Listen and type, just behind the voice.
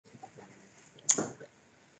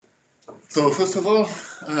So first of all,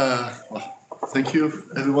 well, thank you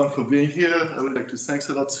everyone for being here. I would like to thank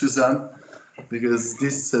a lot Suzanne, because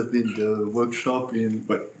this has been the workshop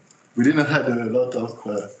but we didn't have a lot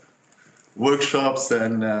of workshops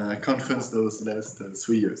and conference those last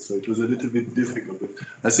 3 years, so it was a little bit difficult. But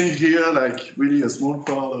I think here, like really a small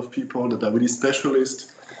crowd of people that are really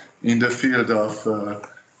specialists in the field of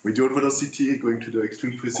radial velocity, going to the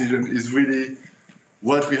extreme precision, is really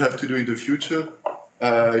what we have to do in the future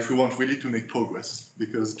if we want really to make progress.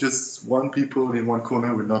 Because just one people in one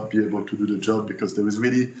corner will not be able to do the job, because there is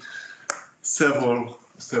really several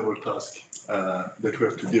tasks that we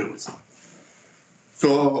have to deal with.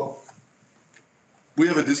 So we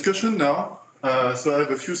have a discussion now. So I have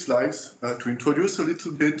a few slides to introduce a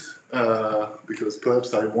little bit, because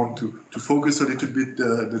perhaps I want to focus a little bit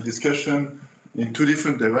the discussion in two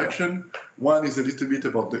different directions. One is a little bit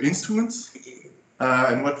about the instruments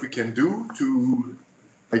and what we can do to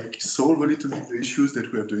solve a little bit the issues that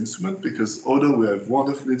we have the instrument, because although we have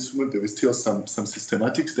wonderful instrument, there is still some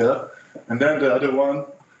systematics there. And then the other one,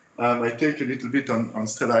 I take a little bit on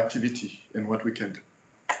stellar activity and what we can do.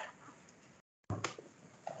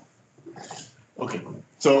 Okay,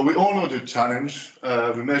 so we all know the challenge.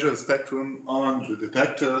 We measure a spectrum on the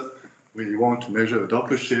detector. We want to measure a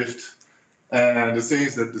Doppler shift. And the thing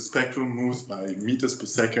is that the spectrum moves by meters per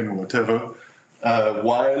second or whatever,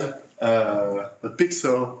 while a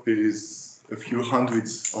pixel is a few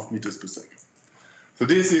hundreds of meters per second. So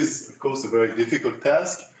this is, of course, a very difficult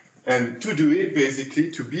task. And to do it, basically,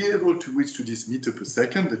 to be able to reach to this meter per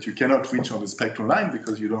second that you cannot reach on the spectral line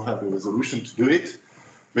because you don't have the resolution to do it,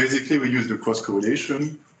 basically, we use the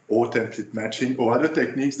cross-correlation or template matching or other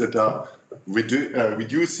techniques that are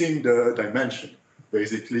reducing the dimension,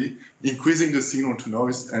 basically, increasing the signal to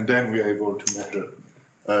noise, and then we are able to measure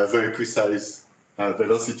very precise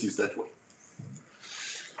velocities that way.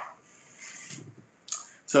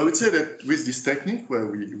 So I would say that with this technique, where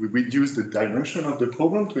we reduce the dimension of the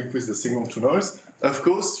problem to increase the signal to noise, of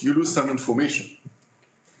course, you lose some information.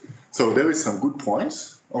 So there is some good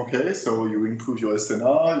points. Okay, so you improve your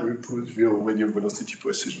SNR, you improve your radial velocity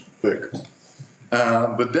precision. Very good.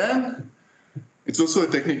 But then it's also a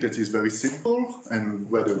technique that is very simple and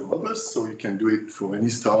rather robust, so you can do it for any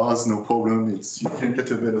stars, no problem. You can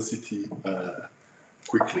get a velocity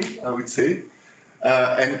quickly, I would say.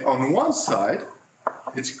 And on one side,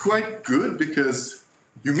 it's quite good because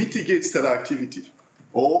you mitigate stellar activity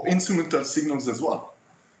or instrumental signals as well.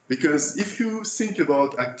 Because if you think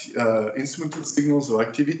about instrumental signals or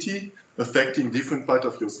activity affecting different parts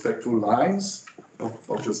of your spectral lines,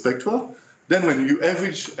 of your spectra, then when you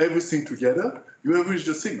average everything together, you average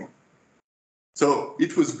the signal. So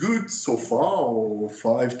it was good so far, or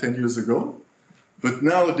 5-10 years ago, but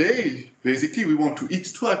nowadays, basically, we want to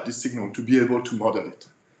extract the signal to be able to model it.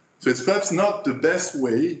 So it's perhaps not the best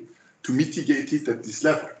way to mitigate it at this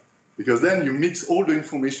level, because then you mix all the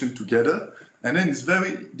information together, and then it's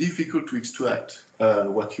very difficult to extract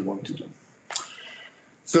what you want to do.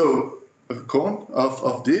 So a con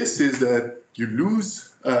of this is that you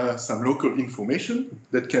lose some local information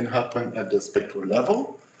that can happen at the spectral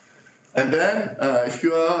level. And then if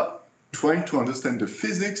you are trying to understand the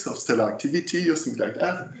physics of stellar activity or things like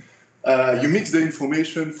that, you mix the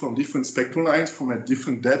information from different spectral lines from at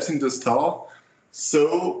different depths in the star.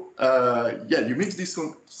 So yeah, you mix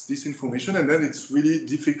this information, and then it's really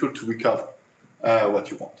difficult to recover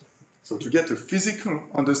what you want. So to get a physical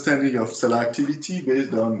understanding of stellar activity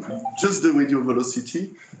based on just the radial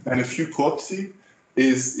velocity and a few proxy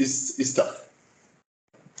is tough.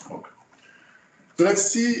 Okay. So let's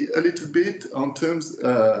see a little bit on terms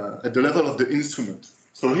at the level of the instrument.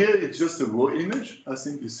 So here it's just a raw image. I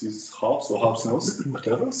think this is Harps or Harps nose,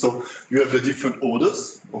 whatever. So you have the different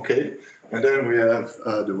orders, okay? And then we have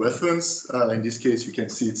the reference. In this case, you can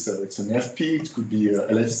see it's an FP. It could be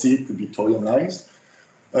LFC. It could be thorium lines.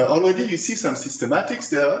 Already you see some systematics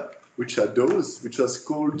there, which are those, which are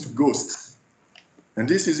called ghosts. And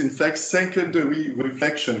this is, in fact, secondary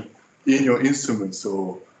reflection in your instrument.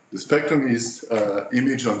 So the spectrum is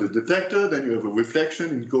image on the detector, then you have a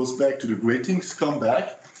reflection, it goes back to the gratings, come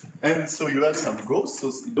back, and so you have some ghosts.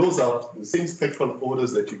 So those are the same spectral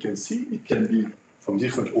orders that you can see. It can be from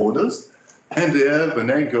different orders, and they have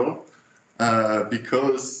an angle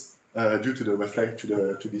because due to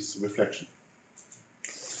to this reflection.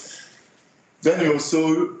 Then you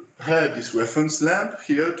also have this reference lamp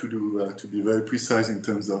here to be very precise in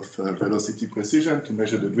terms of velocity precision, to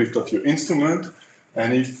measure the drift of your instrument.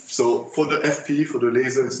 And if so, for the FP, for the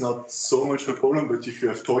laser, it's not so much a problem, but if you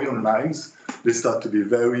have thorium lines, they start to be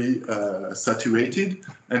very saturated,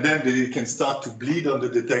 and then they can start to bleed on the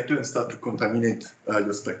detector and start to contaminate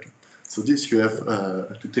your spectrum. So this you have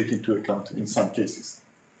to take into account in some cases.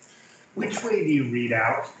 Which way do you read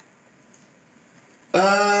out?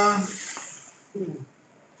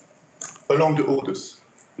 Along the orders.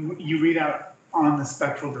 You read out on the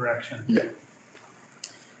spectral direction. Yeah.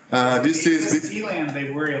 This is TLAM,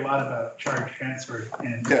 they worry a lot about charge transfer.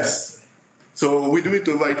 And yes. So we do it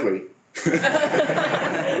the right way.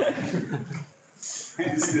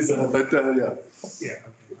 But yeah. Yeah.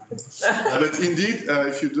 But indeed,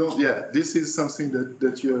 if you don't, yeah, this is something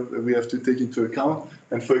that we have to take into account.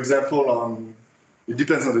 And for example, it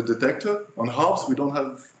depends on the detector. On harps, we don't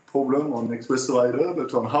have problem on espresso either,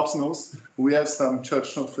 but on harps nose, we have some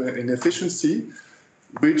charge transfer inefficiency,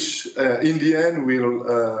 which in the end will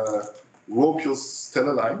warp your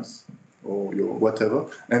stellar lines or your whatever.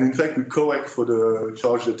 And in fact, we correct for the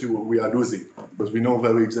charge that we are losing because we know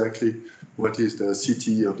very exactly what is the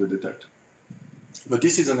CTE of the detector. But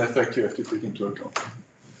this is an effect you have to take into account.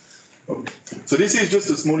 Okay. So this is just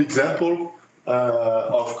a small example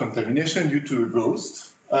of contamination due to a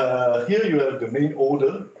ghost. Here you have the main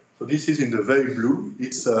order. So this is in the very blue.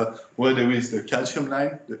 It's where there is the calcium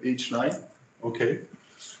line, the H line. Okay.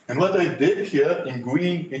 And what I did here in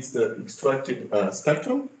green, it's the extracted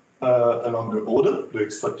spectrum along the order, the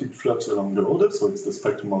extracted flux along the order. So it's the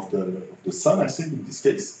spectrum of the sun, I think, in this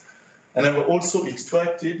case. And I've also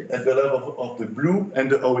extracted at the level of the blue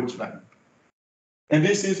and the orange line. And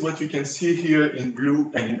this is what you can see here in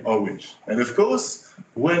blue and in orange. And of course,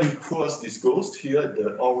 when you cross this ghost here,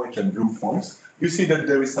 the orange and blue points, you see that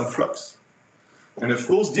there is some flux. And of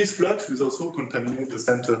course, this flux will also contaminate the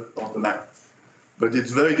center of the line. But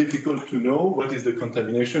it's very difficult to know what is the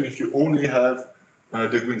contamination if you only have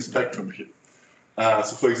the green spectrum here.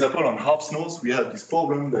 So for example, on harps nose, we have this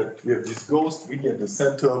problem that we have this ghost really at the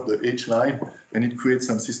center of the H line, and it creates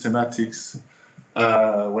some systematics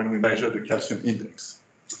when we measure the calcium index.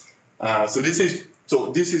 So this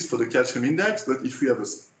is for the calcium index, but if we have a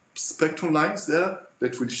spectral lines there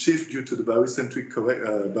that will shift due to the barycentric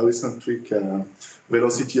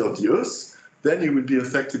velocity of the Earth, then you will be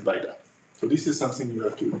affected by that. So this is something you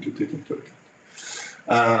have to take into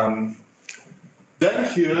account.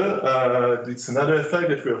 Then here, it's another effect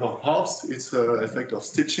that we have on harps. It's an effect of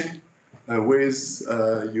stitching, ways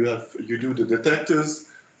you do the detectors.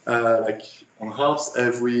 Like on harps,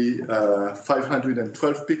 every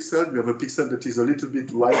 512 pixels, we have a pixel that is a little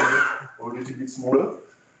bit wider or a little bit smaller.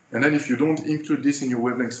 And then if you don't include this in your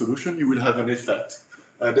wavelength solution, you will have an effect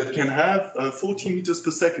that can have 40 meters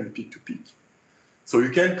per second peak to peak. So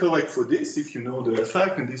you can correct for this if you know the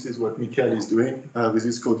effect, and this is what Michael is doing with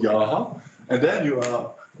this code Yamaha. And then you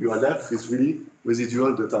are left with really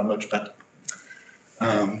residuals that are much better.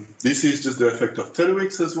 This is just the effect of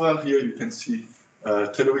tellurics as well. Here you can see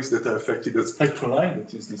tellurics that are affected the spectral line,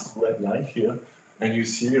 that is this red line here. And you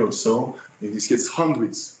see also, in this case,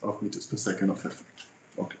 hundreds of meters per second of effect.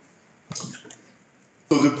 Okay.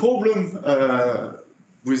 So the problem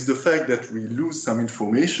with the fact that we lose some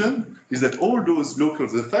information is that all those local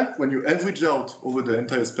effects, when you average out over the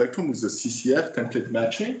entire spectrum with the CCF template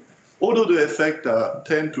matching, although the effects are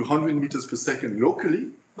 10 to 100 meters per second locally,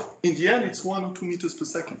 in the end it's 1 or 2 meters per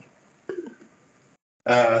second.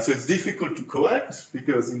 So it's difficult to correct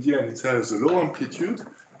because in the end it has a low amplitude,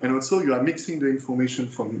 and also you are mixing the information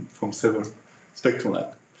from several spectral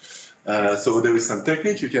lines. So there is some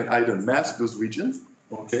technique. You can either mask those regions,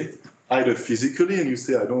 okay, either physically, and you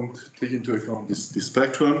say I don't take into account this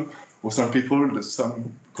spectrum, or some people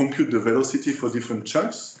compute the velocity for different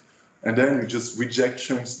chunks, and then you just reject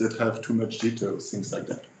chunks that have too much jitter, things like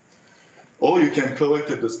that. Or you can correct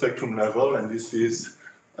at the spectrum level, and this is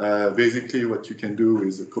basically what you can do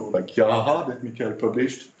with a code like Yamaha that Michael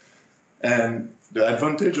published. And the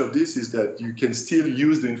advantage of this is that you can still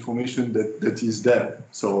use the information that is there.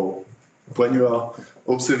 So when you are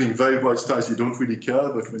observing very bright stars, you don't really care,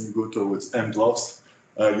 but when you go towards M dwarfs,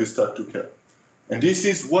 you start to care. And this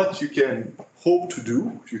is what you can hope to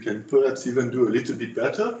do. You can perhaps even do a little bit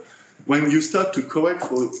better. When you start to correct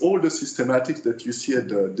for all the systematics that you see at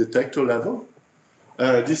the detector level,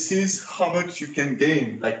 this is how much you can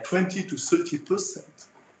gain, like 20 to 30%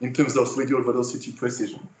 in terms of radial velocity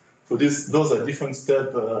precision. So those are different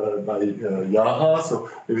steps by Yamaha. So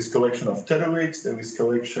there is correction of tellurics, there is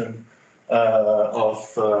correction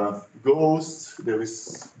of ghosts, there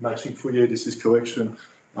is matching Fourier, this is correction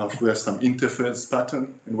of where some interference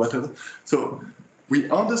pattern and whatever. So we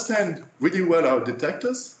understand really well our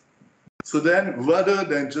detectors. So then, rather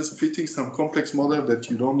than just fitting some complex model that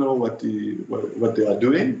you don't know what they are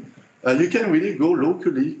doing, you can really go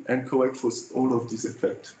locally and correct for all of these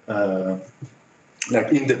effects,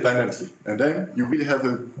 like independently. And then you really have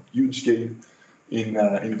a huge gain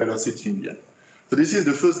in velocity in the end. So this is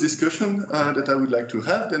the first discussion that I would like to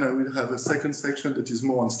have. Then I will have a second section that is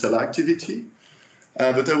more on stellar activity.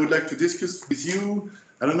 But I would like to discuss with you,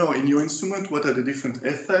 I don't know, in your instrument, what are the different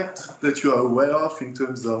effects that you are aware of in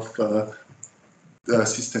terms of the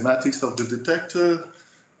systematics of the detector?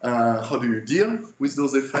 How do you deal with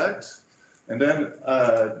those effects? And then,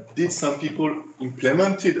 did some people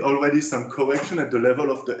implemented already some correction at the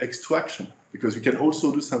level of the extraction? Because you can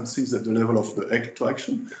also do some things at the level of the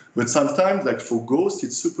extraction, but sometimes, like for ghosts,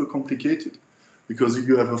 it's super complicated because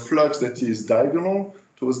you have a flux that is diagonal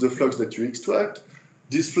towards the flux that you extract.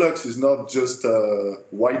 This flux is not just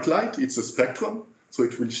white light, it's a spectrum, so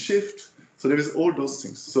it will shift. So there is all those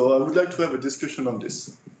things. So I would like to have a discussion on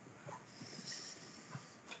this.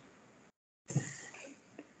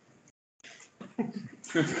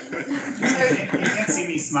 You can't see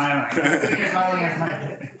me smiling. I'm smiling at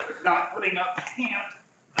my not putting up hand.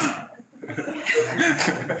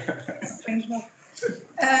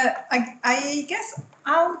 I guess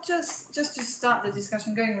I'll just to start the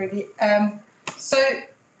discussion going really. So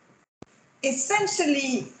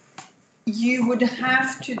essentially, you would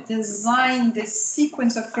have to design this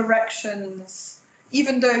sequence of corrections,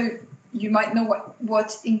 even though you might know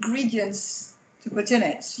what ingredients to put in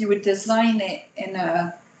it. You would design it in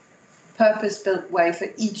a purpose-built way for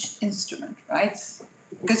each instrument, right?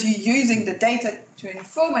 Because you're using the data to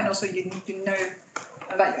inform, and also you need to know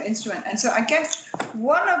about your instrument. And so I guess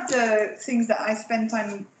one of the things that I spend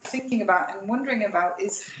time thinking about and wondering about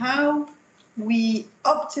is how we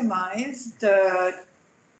optimize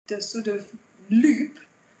the sort of loop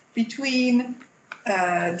between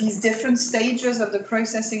these different stages of the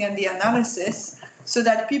processing and the analysis, so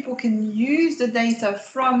that people can use the data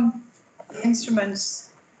from the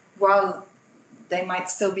instruments while they might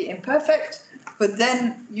still be imperfect, but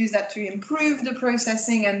then use that to improve the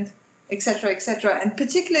processing and et cetera, et cetera. And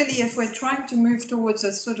particularly if we're trying to move towards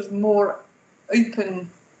a sort of more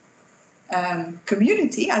open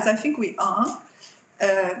community, as I think we are,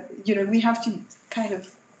 we have to kind of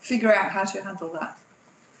figure out how to handle that.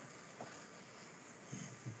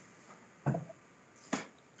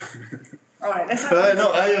 All right, let's have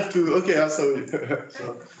No, I have to. Okay, I'm sorry.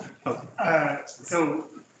 So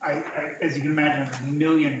I, as you can imagine, I have a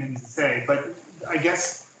million things to say, but I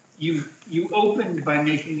guess you opened by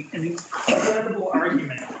making an incredible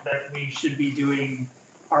argument that we should be doing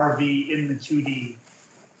RV in the 2D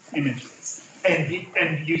images.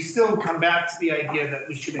 And you still come back to the idea that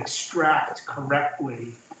we should extract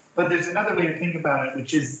correctly. But there's another way to think about it,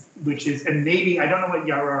 which is, and maybe, I don't know what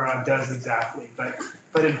Yarara does exactly, but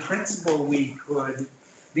in principle, we could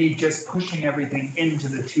be just pushing everything into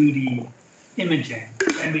the 2D imaging,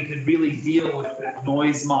 and we could really deal with the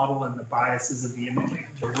noise model and the biases of the imaging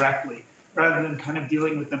directly, rather than kind of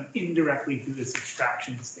dealing with them indirectly through this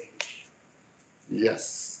abstraction stage.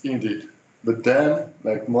 Yes, indeed. But then,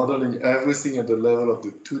 like modeling everything at the level of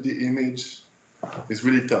the 2D image is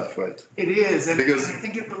really tough, right? It is, and because I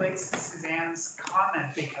think it relates to Suzanne's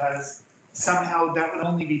comment, because somehow that would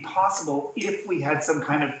only be possible if we had some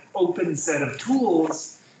kind of open set of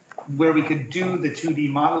tools where we could do the 2D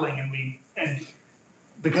modeling, and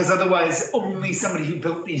because otherwise only somebody who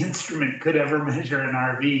built the instrument could ever measure an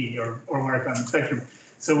RV or work on the spectrum.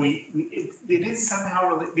 So it is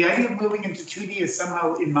somehow, the idea of moving into 2D is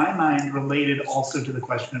somehow, in my mind, related also to the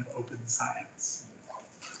question of open science.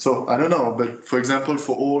 So I don't know, but for example,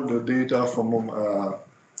 for all the data from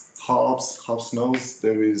HARPS knows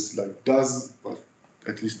there is like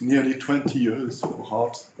at least nearly 20 years for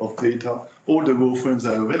HARPS of data. All the raw frames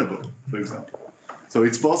are available, for example. So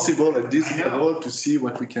it's possible at this level to see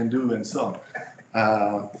what we can do and so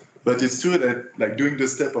on. But it's true that like doing the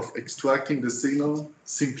step of extracting the signal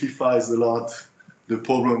simplifies a lot the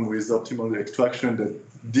problem with optimal extraction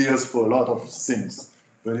that deals for a lot of things.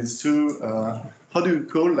 But it's true, how do you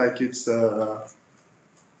call, like it's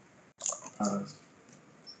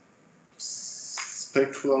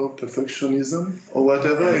spectral perfectionism or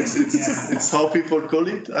whatever. It's how people call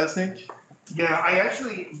it, I think. Yeah, I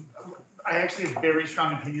actually have very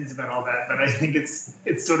strong opinions about all that, but I think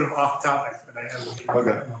it's sort of off topic. But I have.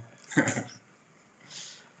 Okay.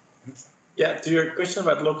 Yeah, to your question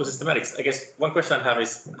about local systematics, I guess one question I have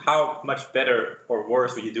is how much better or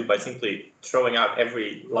worse would you do by simply throwing out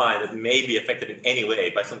every line that may be affected in any way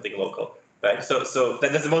by something local, right? So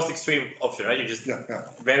that's the most extreme option, right? You're just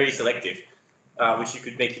very selective, which you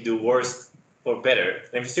could make you do worse or better.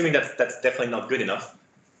 And I'm assuming that's definitely not good enough.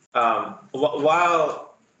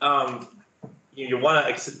 While you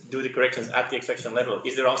want to do the corrections at the extraction level,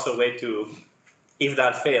 is there also a way to, if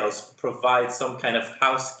that fails, provide some kind of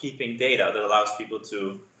housekeeping data that allows people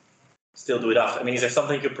to still do enough? I mean, is there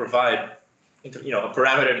something you could provide, you know, a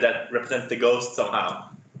parameter that represents the ghost somehow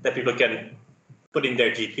that people can put in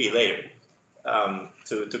their GP later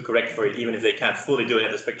to correct for it, even if they can't fully do it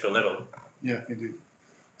at the spectral level? Yeah, indeed.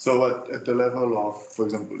 So at the level of, for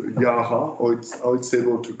example, Yara, how it's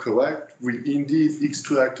able to correct, we indeed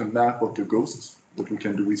extract a map of the ghosts that we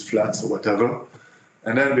can do with flats or whatever.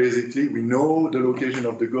 And then basically we know the location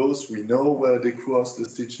of the ghosts, we know where they cross the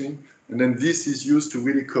stitching, and then this is used to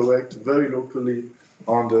really correct very locally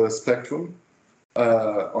on the spectrum,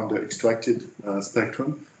 on the extracted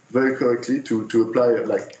spectrum, very correctly to apply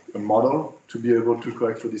like a model to be able to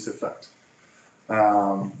correct for this effect.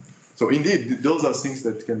 So indeed, those are things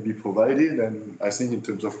that can be provided, and I think in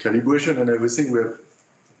terms of calibration and everything,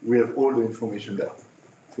 we have all the information there.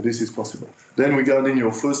 So this is possible. Then regarding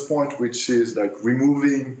your first point, which is like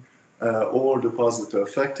removing all the parts that are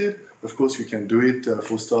affected, of course you can do it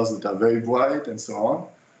for stars that are very bright and so on.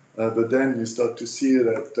 But then you start to see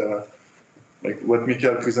that, like what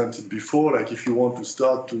Michael presented before, like if you want to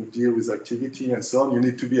start to deal with activity and so on, you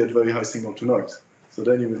need to be at very high signal to noise. So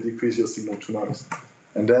then you will decrease your signal to noise.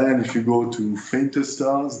 And then if you go to fainter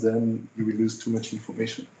stars, then you will lose too much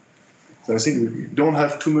information. So I think we don't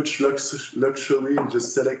have too much luxury in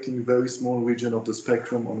just selecting a very small region of the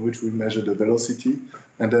spectrum on which we measure the velocity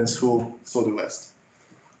and then throw the rest.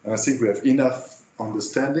 And I think we have enough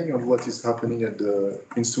understanding of what is happening at the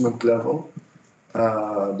instrument level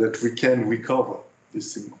that we can recover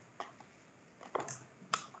this signal.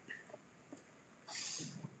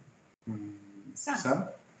 Sam?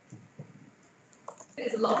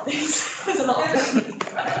 There's a lot of things. There's a lot of things.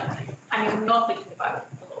 I mean, we're not thinking about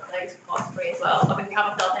a lot of those parts 3 as well. I mean, we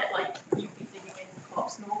haven't done it like you've been thinking in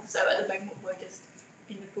parts north. So at the moment, we're just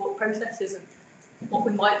in the thought processes of what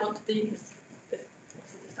we might want to do, because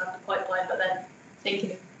just have the pipeline, but then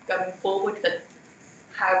thinking of going forward that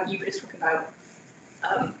how you were just talking about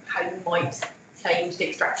how you might change the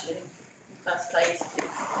extraction in the first place.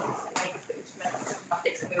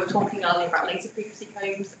 And we were talking earlier about laser frequency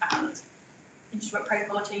combs and instrument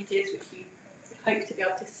profile changes, which you would hope to be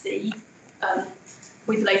able to see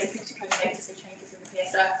with laser frequency cone data, so changes in the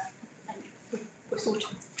PSF. And we're sort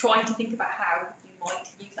of trying to think about how you might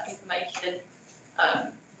use that information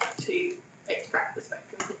to extract the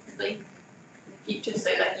spectrum differently in the future,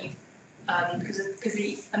 so that you, because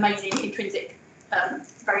the amazing intrinsic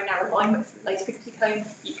very narrow alignment for the laser frequency cone,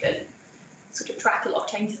 you can sort of track a lot of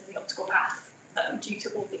changes in the optical path due to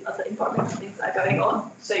all the other environmental things that are going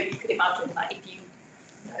on. So you could imagine that if you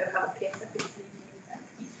have a PSF,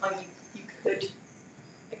 each time you could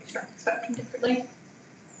extract the spectrum differently.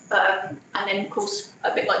 And then, of course,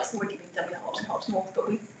 a bit like it's already been done with Harps North, but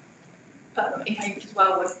we in Cambridge as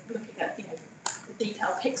well, we're looking at the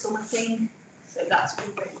detailed pixel mapping. So that's all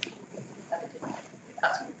going to be embedded in.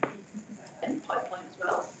 That's going to be in the pipeline as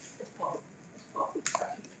well as part of the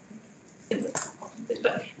extraction.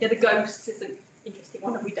 But yeah, the ghosts is an interesting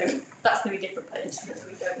one, and we don't. That's going to be different per instrument.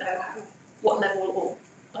 We don't know what level,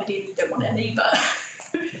 or ideally you don't want any. But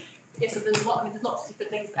yeah, so there's a lot. I mean, there's lots of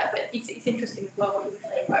different things there. But it's interesting as well what you were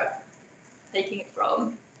saying about taking it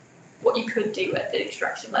from what you could do at the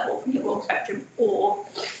extraction level from the raw spectrum, or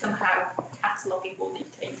somehow cataloguing all these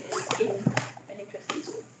changes in an interesting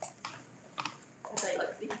sort of, say,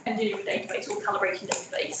 like the engineering database or calibration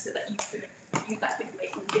database, so that you can use that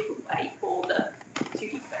information in a different way for the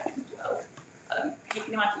 2D spectrum as well. You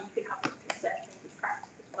can imagine you could have those perception changes practice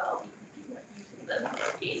as well, even if you weren't using them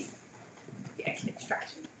in the actual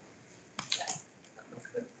extraction. Yeah, that looks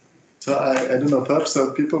good. So I don't know, perhaps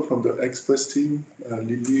people from the Express team,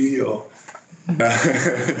 Lily, or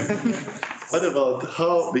what about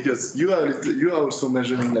how? Because you are also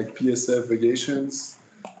measuring like PSF variations.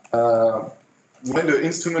 When the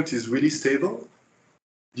instrument is really stable,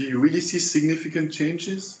 do you really see significant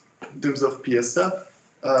changes in terms of PSF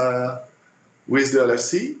with the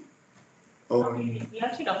LFC? Or? We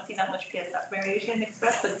actually don't see that much PSF variation in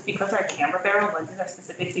Express, but it's because our camera barrel lenses are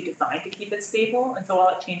specifically designed to keep it stable, and so while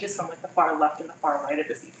it changes from like the far left and the far right of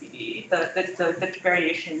the CCD, the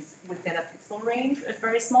variations within a pixel range is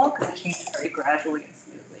very small because it changes very gradually and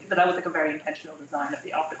smoothly. But that was like a very intentional design of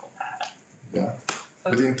the optical path. Yeah,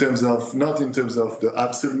 but in terms of, not in terms of the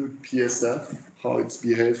absolute PSF, how it's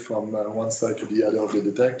behaved from one side to the other of the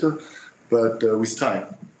detector, but with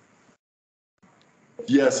time.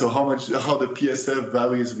 Yeah, so how the PSF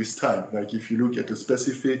varies with time. Like if you look at a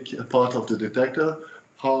specific part of the detector,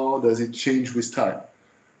 how does it change with time?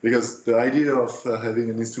 Because the idea of having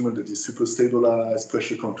an instrument that is super stabilized,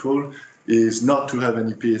 pressure control, is not to have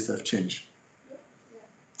any PSF change.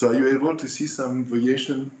 So are you able to see some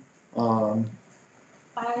variation?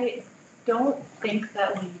 I don't think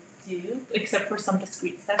that we do, except for some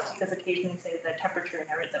discrete steps, because occasionally, say, the temperature in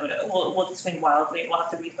Arizona will swing wildly, and we'll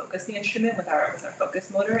have to refocus the instrument with our focus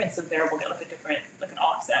motor, and so there we'll get like a different, like an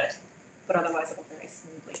offset, but otherwise it'll very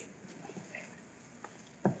smoothly.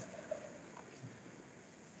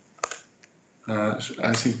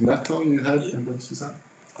 I think Nathan, you had, and then Susan.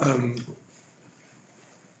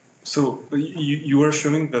 So you were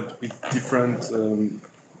showing that with different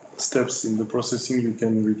steps in the processing, you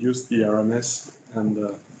can reduce the RMS,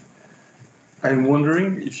 and I'm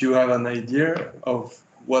wondering if you have an idea of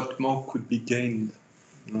what more could be gained.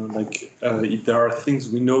 If there are things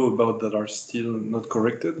we know about that are still not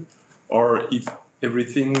corrected, or if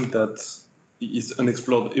everything that is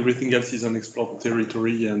unexplored, everything else is unexplored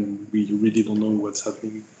territory, and we really don't know what's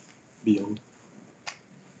happening beyond.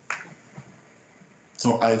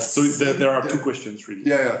 So there are two questions really.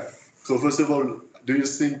 Yeah. So first of all, do you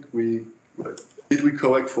think did we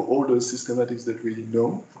correct for all the systematics that we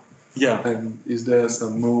know? Yeah. And is there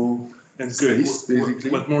some more space, basically?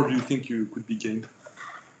 What more do you think you could be gained?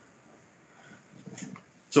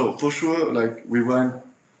 So for sure, like we want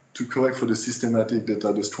to correct for the systematic that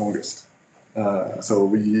are the strongest. So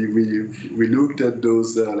we looked at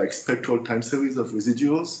those like spectral time series of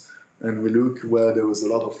residuals, and we look where there was a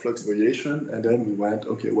lot of flux variation, and then we went,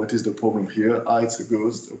 okay, what is the problem here? It's a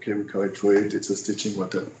ghost. Okay, we correct for it. It's a stitching,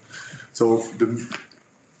 whatever. So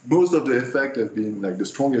most of the effect have been, like the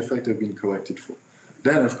strong effect have been corrected for.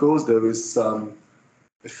 Then, of course, there is some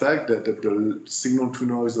effect that the signal to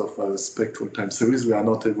noise of a spectral time series we are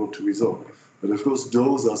not able to resolve. But of course,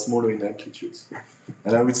 those are smaller in amplitudes.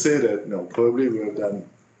 And I would say that, no, probably we have done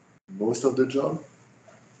most of the job.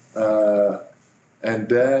 And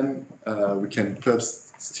then we can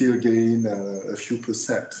perhaps still gain a few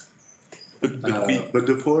percent. But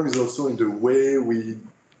the problem is also in the way we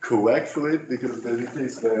correct for it, because basically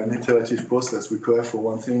it's an iterative process. We correct for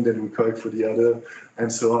one thing, then we correct for the other,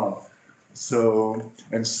 and so on. So,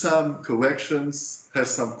 and some corrections have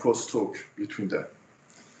some crosstalk between them.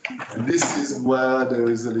 And this is where there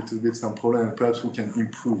is a little bit some problem, and perhaps we can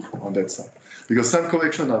improve on that side. Because some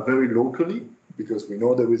corrections are very locally, because we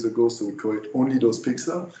know there is a ghost, so we correct only those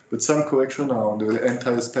pixels, but some corrections are on the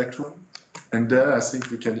entire spectrum, and there I think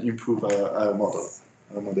we can improve our model,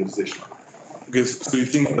 our modelization. Okay, so you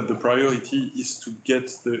think that the priority is to get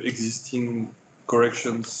the existing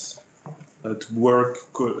corrections to work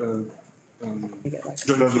to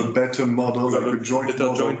have a better model, like a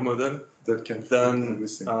joint model that can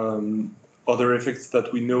than other effects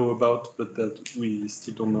that we know about, but that we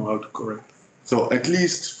still don't know how to correct. So at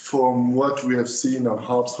least from what we have seen on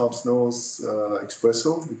Harps nose,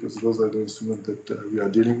 Espresso, because those are the instruments that we are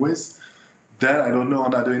dealing with, then I don't know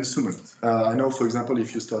on other instruments. I know, for example,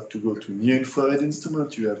 if you start to go to near-infrared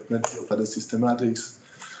instruments, you have plenty of other systematics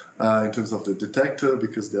in terms of the detector,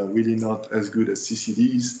 because they are really not as good as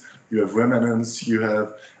CCDs. You have remnants,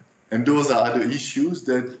 and those are other issues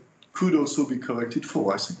that could also be corrected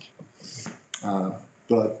for, I think.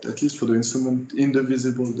 But at least for the instrument in the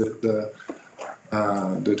visible that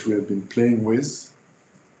we have been playing with,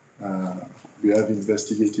 we have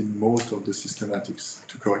investigated most of the systematics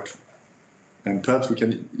to correct. And perhaps we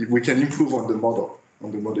can improve on the model,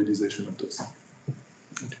 on the modelization of those.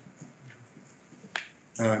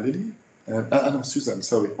 Lily? No, Susan,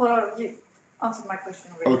 sorry. Well, you answered my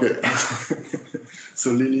question already. Okay.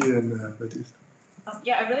 So Lily and Baptiste.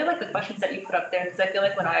 Yeah, I really like the questions that you put up there, because I feel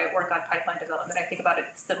like when I work on pipeline development, I think about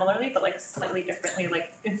it similarly, but like slightly differently.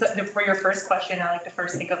 Like for your first question, I like to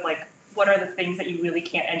first think of like, what are the things that you really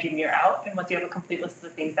can't engineer out? And once you have a complete list of the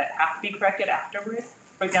things that have to be corrected afterwards,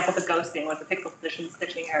 for example, the ghosting or the pixel position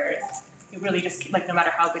stitching errors, you really just, like, no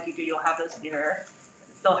matter how good you do, you'll have those in your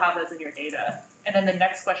data. And then the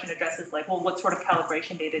next question addresses like, well, what sort of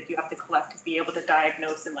calibration data do you have to collect to be able to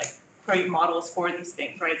diagnose and like create models for these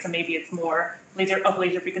things, right? So maybe it's more laser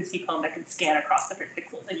frequency cone that can scan across different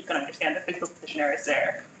pixels and you can understand the pixel position errors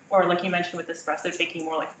there. Or like you mentioned with Espresso, taking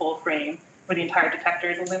more like full frame where the entire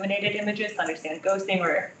detector is illuminated images to understand ghosting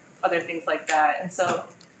or other things like that. And so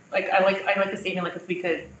like I like the statement, like if we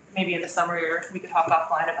could maybe in the summary, or we could talk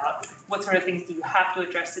offline about what sort of things do you have to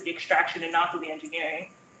address to the extraction and not to the engineering.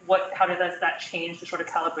 How does that change the sort of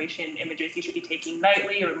calibration images you should be taking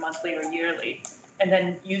nightly or monthly or yearly? And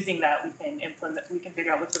then using that, we can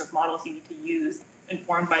figure out what sort of models you need to use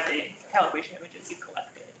informed by the calibration images you've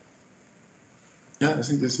collected. Yeah, I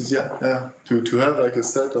think this is, to have like a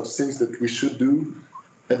set of things that we should do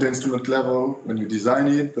at the instrument level when you design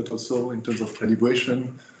it, but also in terms of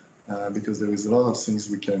calibration, because there is a lot of things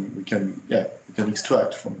we can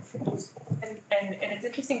extract from this. And and it's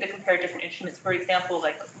interesting to compare different instruments. For example,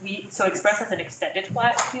 like Express has an extended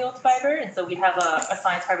flat field fiber, and so we have a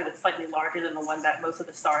science fiber that's slightly larger than the one that most of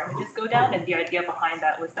the star images go down. And the idea behind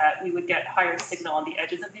that was that we would get higher signal on the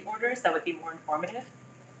edges of the orders that would be more informative.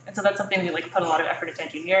 And so that's something we put a lot of effort into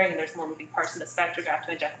engineering, and there's more moving parts in the spectrograph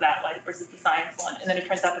to inject that light versus the science one. And then it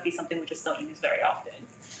turns out to be something we just don't use very often.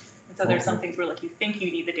 And so there's some things where you think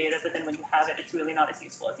you need the data, but then when you have it, it's really not as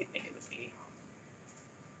useful as you think it would be.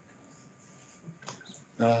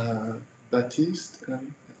 Baptiste?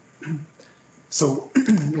 So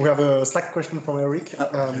we have a Slack question from Eric. He's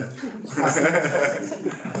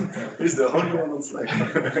the only one on Slack.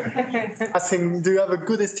 Asking, do you have a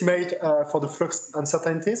good estimate for the flux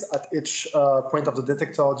uncertainties at each point of the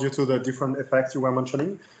detector due to the different effects you were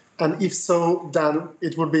mentioning? And if so, then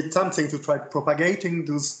it would be tempting to try propagating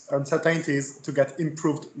those uncertainties to get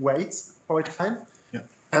improved weights for each time. Yeah.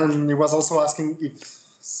 And he was also asking if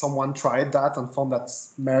someone tried that and found that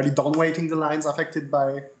merely downweighting the lines affected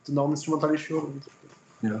by the non-instrumental issue.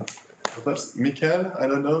 Yeah. Perhaps, Michael, I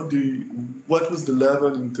don't know, what was the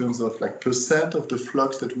level in terms of percent of the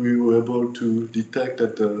flux that we were able to detect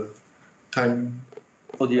at the time,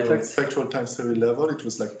 for the effect? Spectral time series level? It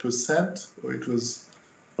was percent, or it was?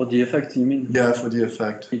 For the effect, you mean? Yeah, for the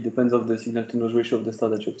effect. It depends on the signal-to-noise ratio of the star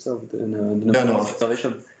that you observed and the number of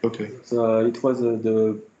observation. Okay. So it was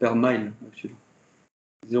the per mile, actually.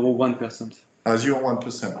 0.1%.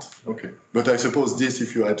 0.1%. Okay. But I suppose this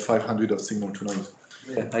if you had 500 of signal-to-noise.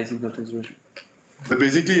 Yeah, high signal-to-noise ratio. But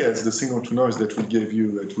basically, it's the signal-to-noise that will give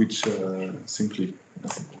you at which simply.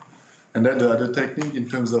 And then the other technique in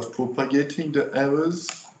terms of propagating the errors,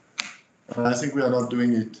 I think we are not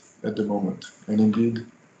doing it at the moment. And indeed,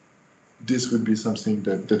 this would be something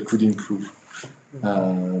that could improve.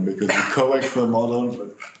 Because we correct for a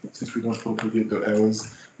model, but since we don't propagate the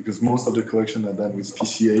errors, because most of the correction are done with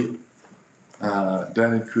PCA,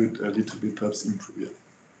 then it could a little bit perhaps improve it.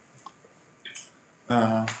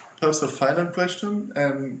 Perhaps a final question,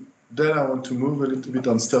 and then I want to move a little bit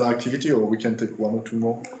on stellar activity, or we can take one or two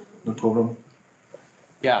more, no problem.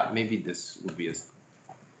 Yeah, maybe this would be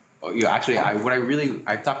actually,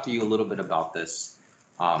 I've talked to you a little bit about this,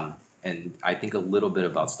 and I think a little bit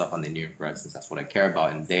about stuff on the near infrared, since that's what I care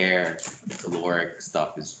about, and there, the telluric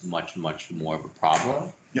stuff is much, much more of a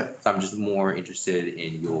problem. Yeah. So I'm just more interested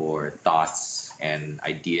in your thoughts and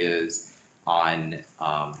ideas on,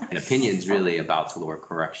 and opinions really about telluric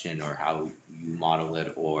correction, or how you model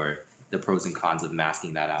it, or the pros and cons of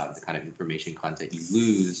masking that out, the kind of information content you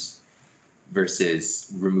lose versus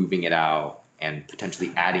removing it out and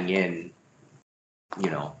potentially adding in,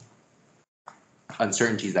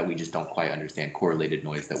 uncertainties that we just don't quite understand, correlated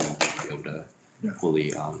noise that we won't be able to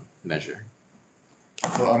fully measure.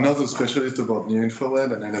 So I'm not a specialist about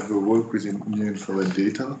near-infrared, and I never work with near-infrared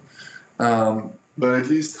data. But at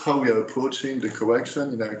least how we are approaching the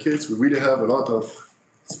correction, in our case, we really have a lot of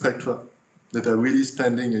spectra that are really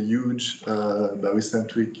spending a huge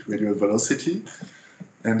barycentric radial velocity.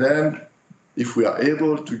 And then if we are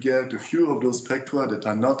able to get a few of those spectra that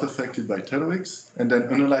are not affected by tellurics, and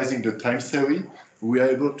then analyzing the time series, we are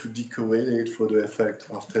able to decorrelate for the effect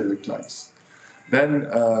of telluric lines. Then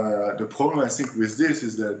the problem I think with this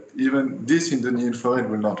is that even this in the near-infrared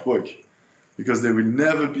will not work, because there will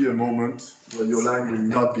never be a moment where your line will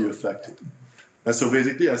not be affected. And so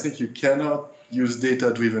basically, I think you cannot use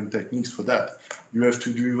data-driven techniques for that. You have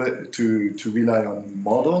to rely on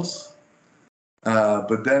models.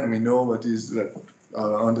 But then we know what is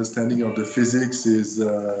our understanding of the physics is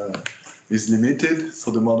limited,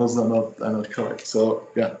 so the models are not correct. So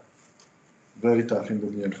yeah, very tough in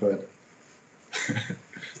the near-infrared.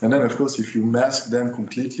 And then of course, if you mask them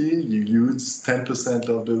completely, you use 10%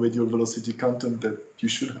 of the radial velocity content that you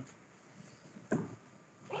should have.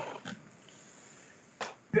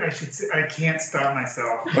 I should say, I can't stop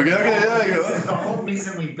myself. Okay, yeah, you go. The whole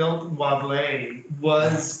reason we built Wobble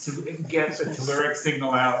was to get the telluric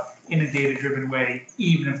signal out in a data-driven way,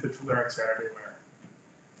 even if the tellurics are everywhere.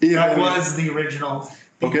 That was the original,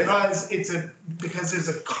 because because there's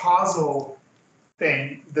a causal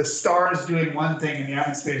thing. The star is doing one thing and the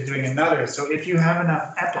atmosphere is doing another. So if you have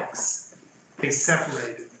enough epochs, they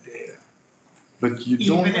separated the data. But you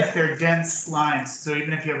don't. Even if they're dense lines, so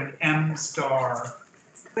even if you have an M star.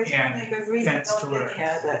 It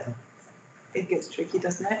gets tricky,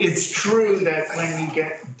 doesn't it? It's true that when you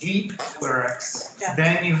get deep tellurics,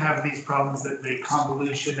 then you have these problems that the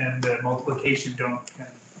convolution and the multiplication don't.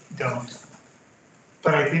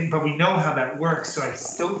 But we know how that works, so I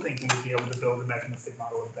still think you would be able to build a mechanistic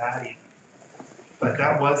model of that even. But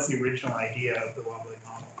that was the original idea of the wobbly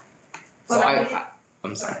model. So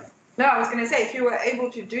I'm sorry. No, I was going to say, if you were able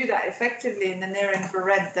to do that effectively in the near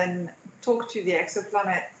infrared, then talk to the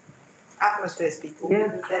exoplanet atmospheres people.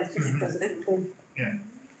 Yeah. That's just positive.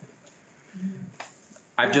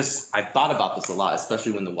 I've thought about this a lot,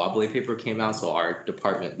 especially when the wobbly paper came out. So our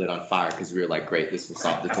department lit on fire because we were like, great, this will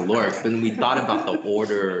solve the tellurics. But then we thought about the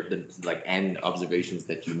order, the like end observations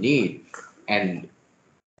that you need. And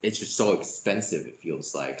it's just so expensive, it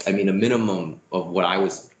feels like. I mean, a minimum of what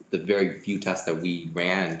the very few tests that we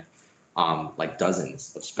ran, like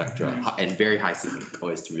dozens of spectra and very high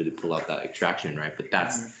signal-to-noise to really pull out that extraction, right? But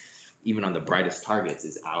that's, even on the brightest targets,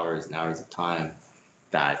 is hours and hours of time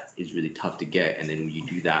that is really tough to get. And then when you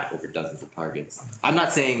do that over dozens of targets, I'm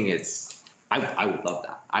not saying I would love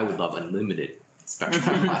that. I would love unlimited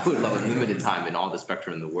spectrum. I would love unlimited time in all the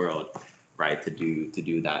spectrum in the world, right, to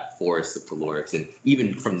do that forest of tellurics and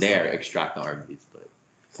even from there extract the RVs. But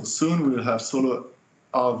so soon we'll have solar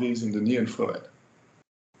RVs in the near infrared.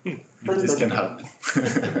 This can happen.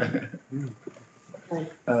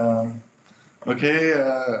 Okay,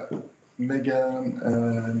 Megan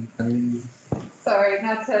and Sorry,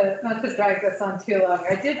 not to drag this on too long.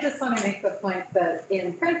 I did just want to make the point that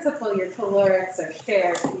in principle, your tellurics are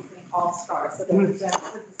shared between all stars, so they're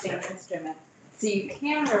presented with the same instrument. So you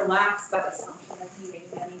can relax that assumption of needing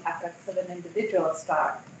many efforts of an individual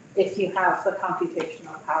star if you have the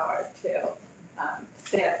computational power to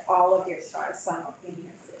fit all of your stars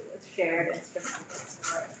simultaneously with shared instrumental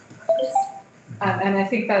tellurics. And I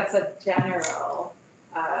think that's a general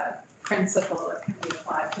principle that can be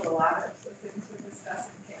applied to a lot of the things we're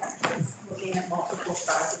discussing here. Is looking at multiple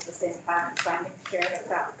stars at the same time and finding shared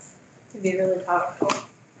effects can be really powerful.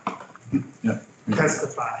 Yeah.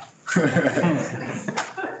 Testify.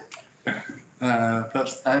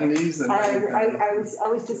 Perhaps Annelies. I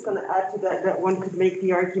was just going to add to that one could make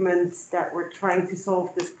the argument that we're trying to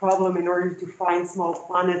solve this problem in order to find small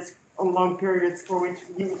planets on long periods for which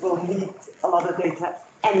you will need a lot of data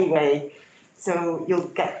anyway. So you'll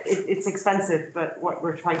get, it's expensive, but what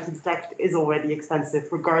we're trying to detect is already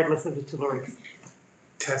expensive, regardless of the tellurics.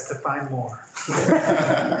 Testify more.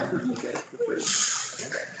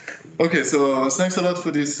 Okay, so thanks a lot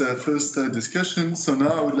for this first discussion. So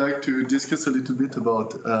now I would like to discuss a little bit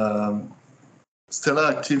about stellar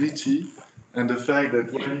activity and the fact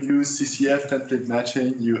that when you use CCF template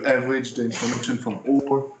matching, you average the information from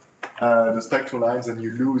all the spectral lines and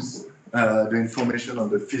you lose the information on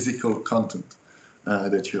the physical content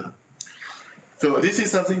that you have. So this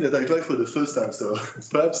is something that I tried for the first time, so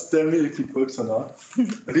perhaps tell me if it works or not.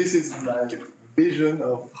 This is my vision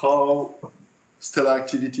of how stellar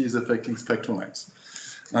activity is affecting spectral lines.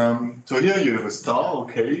 So here you have a star,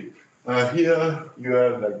 okay. Here you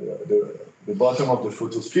have like the bottom of the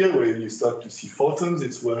photosphere where you start to see photons.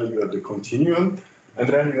 It's where you have the continuum. And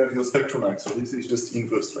then you have your spectral lines. So this is just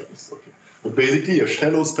inverse like this, okay. But basically a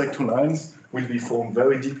shallow spectral lines will be formed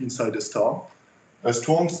very deep inside the star. A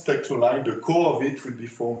strong spectral line, the core of it will be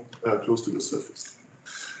formed close to the surface.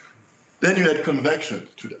 Then you add convection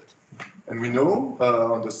to that. And we know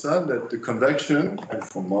on the sun that the convection, and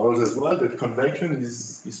from models as well, that convection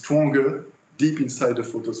is stronger deep inside the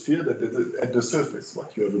photosphere than at the surface.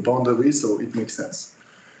 But you have a boundary, so it makes sense.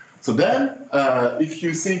 So then, if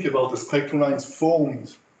you think about the spectral lines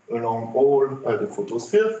formed along all the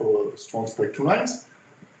photosphere for strong spectral lines,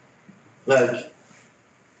 like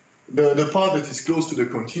the part that is close to the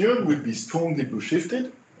continuum will be strongly blue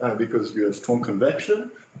shifted because you have strong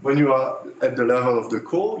convection. When you are at the level of the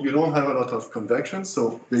core, you don't have a lot of convection,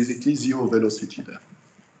 so basically zero velocity there.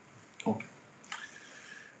 Okay.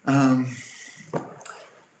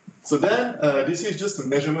 So then, this is just a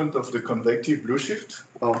measurement of the convective blue shift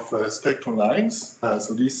of spectral lines.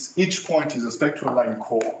 So each point is a spectral line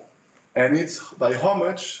core, and it's by how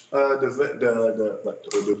much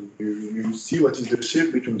you see what is the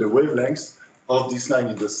shift between the wavelengths of this line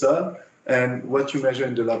in the sun and what you measure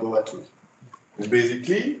in the laboratory. And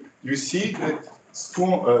basically, you see that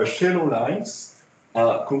strong shallow lines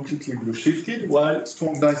are completely blue shifted, while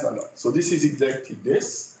strong lines are not. So this is exactly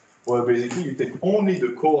this, where basically you take only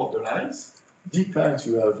the core of the lines. Deep lines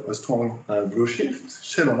you have a strong blue shift.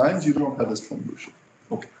 Shallow lines you don't have a strong blue shift.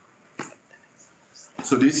 Okay.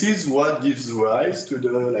 So this is what gives rise to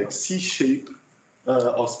the C shape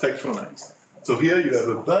of spectral lines. So here you have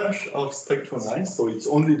a bunch of spectral lines. So it's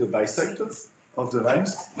only the bisectors of the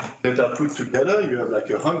lines that are put together. You have like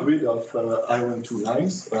 100 of I12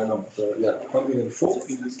 lines, 104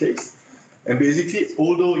 in this case. And basically,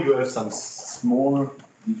 although you have some small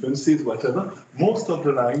differences, whatever, most of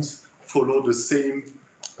the lines follow the same,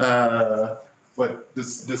 the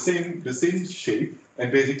same shape.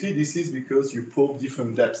 And basically, this is because you probe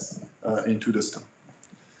different depths into the star.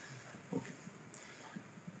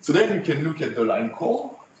 So then you can look at the line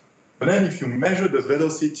core, but then if you measure the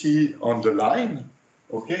velocity on the line,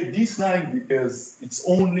 okay, this line, because it's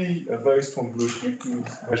only a very strong blue shift, you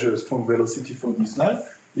measure a strong velocity for this line.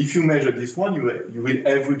 If you measure this one, you will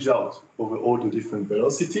average out over all the different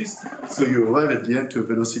velocities, so you arrive at the end to a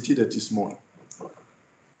velocity that is smaller.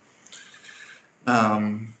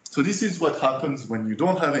 So this is what happens when you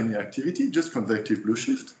don't have any activity, just convective blue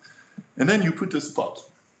shift, and then you put a spot.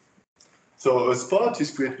 So a spot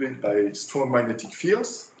is created by strong magnetic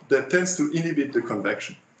fields that tends to inhibit the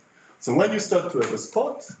convection. So when you start to have a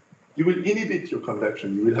spot, you will inhibit your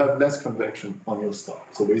convection. You will have less convection on your star.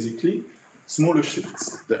 So basically, smaller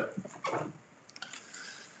shifts there.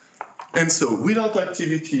 And so without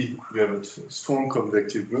activity, you have a strong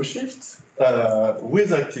convective blue shift.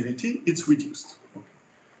 With activity, it's reduced.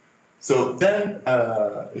 So then,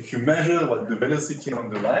 if you measure what the velocity on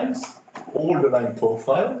the lines, all the line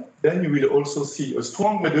profile, then you will also see a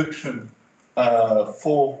strong reduction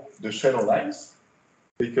for the shallow lines,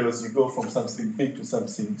 because you go from something big to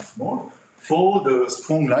something small. For the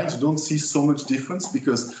strong lines, you don't see so much difference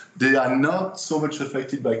because they are not so much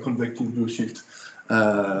affected by convective blue shift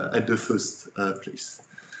at the first place.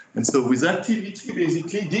 And so with activity,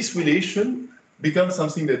 basically, this relation becomes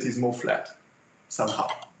something that is more flat, somehow.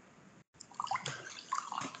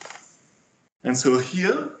 And so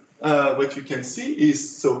here, what you can see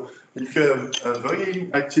is, so if you have a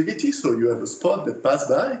varying activity, so you have a spot that passes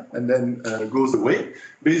by and then goes away,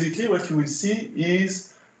 basically what you will see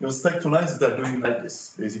is your spectral lines that are doing like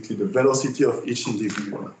this, basically the velocity of each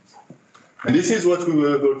individual line. And this is what we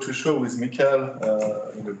were able to show with Michael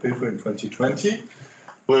in the paper in 2020,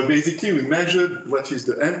 where basically we measured what is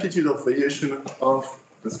the amplitude of variation of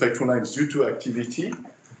the spectral lines due to activity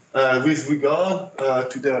with regard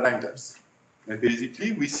to their line depths. And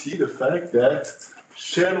basically, we see the fact that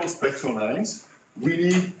shallow spectral lines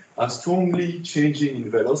really are strongly changing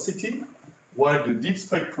in velocity, while the deep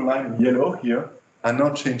spectral line in yellow here are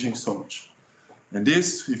not changing so much. And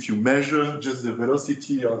this, if you measure just the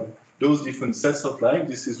velocity on those different sets of lines,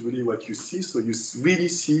 this is really what you see. So you really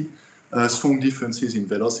see strong differences in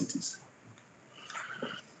velocities.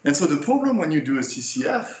 And so the problem when you do a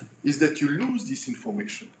CCF is that you lose this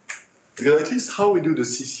information. Because at least how we do the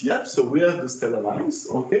CCF, so we have the stellar lines,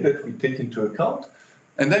 okay, that we take into account,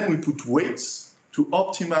 and then we put weights to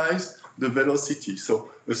optimize the velocity.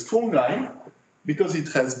 So a strong line, because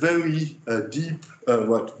it has very deep,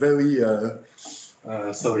 very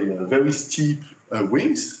steep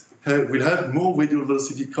wings, will have more radial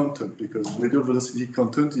velocity content, because radial velocity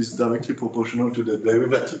content is directly proportional to the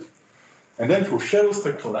derivative. And then for shallow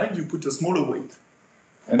spectral lines, you put a smaller weight.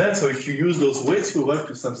 And then, so if you use those weights, you arrive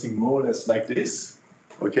to something more or less like this.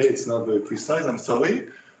 Okay, it's not very precise, I'm sorry.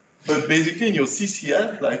 But basically, in your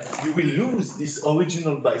CCF, like, you will lose this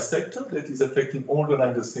original bisector that is affecting all the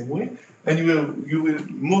lines the same way. And you will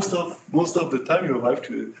most of the time, you arrive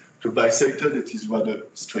to a bisector that is rather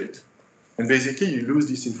straight. And basically, you lose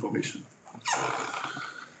this information.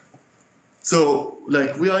 So,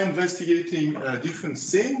 like, we are investigating different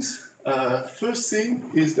things. First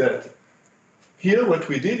thing is that here, what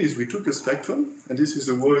we did is we took a spectrum, and this is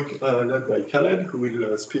a work led by Khaled, who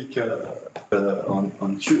will speak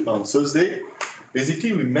on Thursday.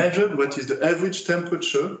 Basically, we measured what is the average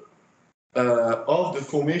temperature of the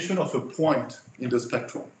formation of a point in the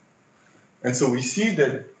spectrum. And so we see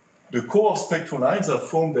that the core spectral lines are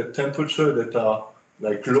formed at temperature that are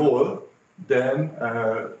like lower than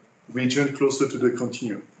region closer to the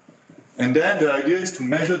continuum. And then the idea is to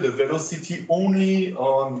measure the velocity only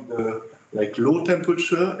on the low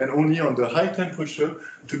temperature and only on the high temperature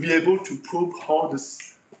to be able to probe how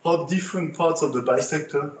different parts of the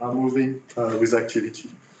bisector are moving with activity.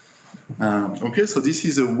 Okay, so this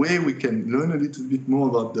is a way we can learn a little bit more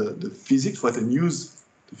about the physics, what and use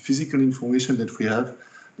the physical information that we have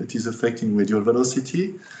that is affecting radial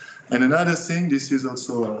velocity. And another thing, this is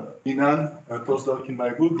also Inan, a postdoc in my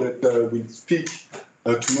group, that will speak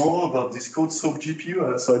tomorrow about this code SOAP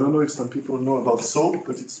GPU. So I don't know if some people know about SOAP,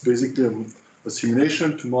 but it's basically a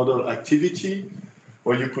simulation to model activity,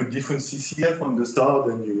 where you put different CCF on the star,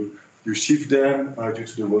 then you shift them due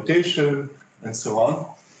to the rotation, and so on.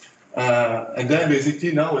 And then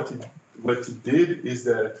basically now what it did is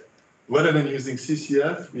that rather than using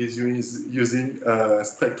CCF, is using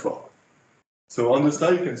spectral. So on the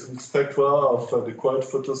slide, you can see spectra of the quiet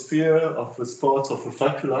photosphere, of the spots, of the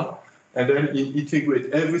facula, and then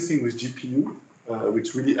integrate everything with GPU,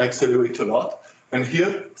 which really accelerates a lot. And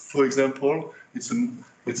here, for example, it's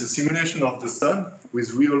a simulation of the sun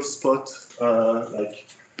with real spot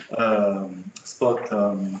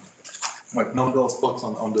like number of spots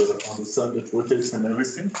on the sun that rotates and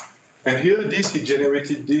everything. And here, he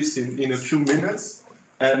generated this in a few minutes,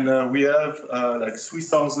 and we have like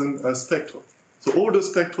 3,000 spectra. So all the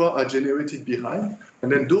spectra are generated behind,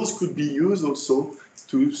 and then those could be used also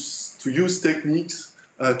to use techniques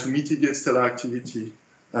to mitigate stellar activity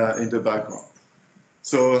in the background.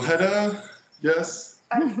 So Heather, yes?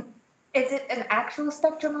 Is it an actual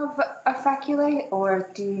spectrum of a faculae, or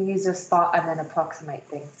do you use a spot and then approximate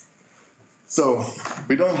things? So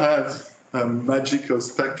we don't have a magical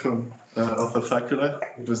spectrum of a facula.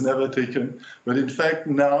 It was never taken. But in fact,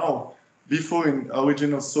 now, before in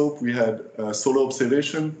original SOAP, we had solar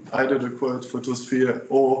observation, either the quad photosphere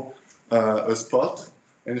or a spot.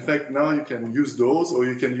 And in fact, now you can use those, or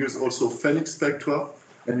you can use also Phoenix spectra,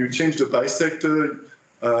 and you change the bisector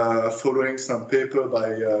following some paper by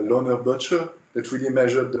Lohner Butcher that really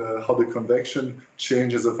measured how the convection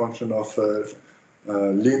changes as a function of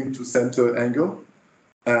limb to center angle.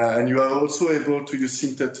 And you are also able to use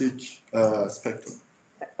synthetic spectrum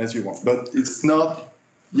as you want. But it's not,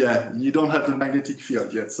 you don't have the magnetic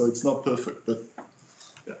field yet, so it's not perfect. But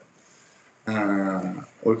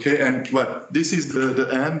okay, and this is the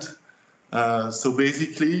end. So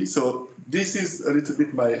basically, this is a little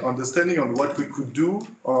bit my understanding on what we could do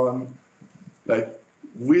on,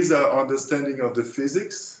 with our understanding of the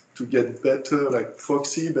physics to get better,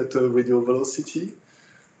 proxy, better radial velocity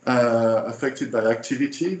affected by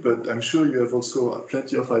activity. But I'm sure you have also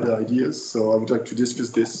plenty of other ideas. So I would like to discuss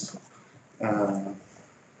this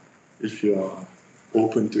if you are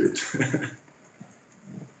open to it.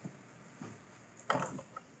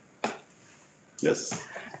 Yes.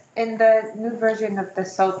 In the new version of the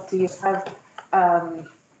SOAP, do you have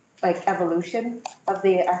evolution of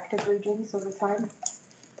the active regions over time?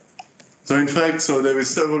 So in fact, there is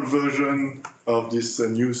several versions of this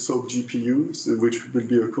new SOAP GPU, which will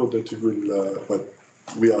be a code that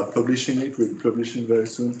we are publishing it. We'll be publishing very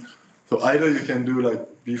soon. So either you can do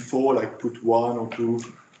before, put one or two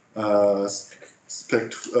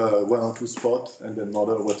spots and then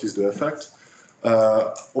model what is the effect.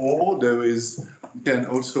 Or you can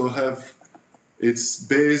also have, it's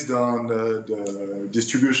based on the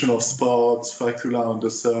distribution of spots, facula on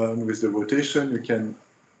the sun with the rotation.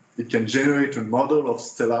 It can generate a model of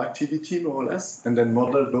stellar activity, more or less, and then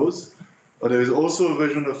model those. Or there is also a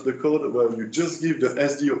version of the code where you just give the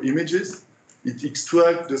SDO images, it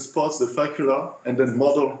extracts the spots, the facula, and then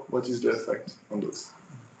model what is the effect on those.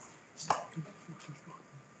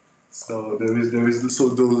 So there is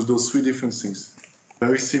those three different things.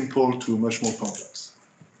 Very simple to much more complex.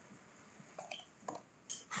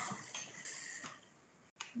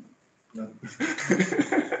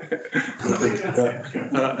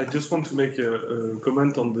 I just want to make a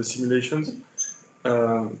comment on the simulations.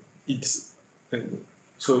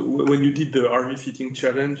 So when you did the RV fitting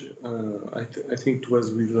challenge, I think it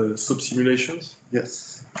was with sub-simulations.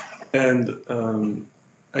 Yes. And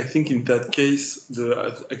I think in that case,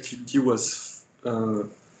 the activity was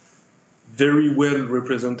very well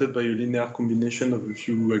represented by a linear combination of a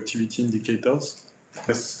few activity indicators.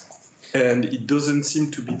 Yes. And it doesn't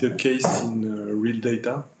seem to be the case in real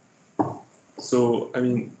data. So, I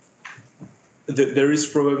mean, there is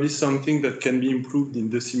probably something that can be improved in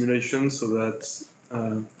the simulation so that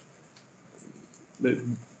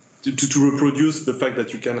to reproduce the fact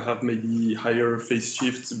that you can have maybe higher phase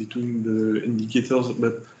shifts between the indicators,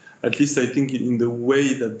 but at least I think in the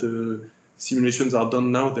way that the simulations are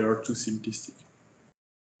done now, they are too simplistic.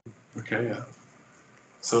 Okay, yeah.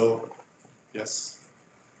 So, yes.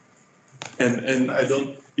 And I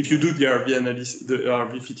don't. If you do the RV analysis, the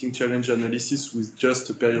RV fitting challenge analysis with just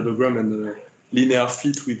a periodogram and a linear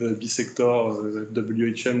fit with a bisector,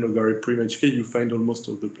 WHM logarithm prime HK, you find almost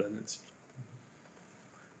all the planets.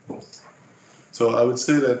 So I would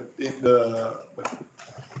say that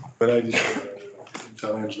when I did a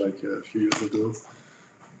challenge a few years ago,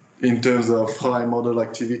 in terms of how I model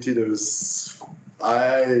activity,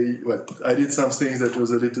 I did some things that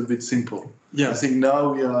was a little bit simple. Yeah. I think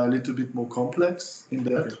now we are a little bit more complex in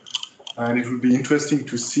that, and it would be interesting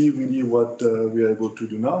to see really what we are able to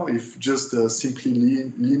do now. If just simply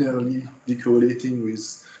linearly decorrelating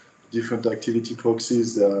with different activity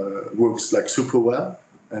proxies works super well,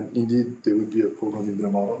 and indeed there would be a problem in the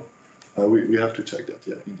model. We have to check that.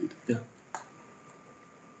 Yeah, indeed. Yeah.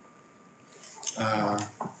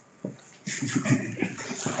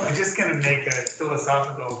 I'm just going to make a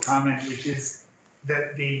philosophical comment, which is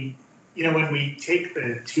that when we take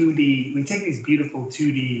these beautiful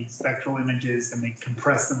 2D spectral images and we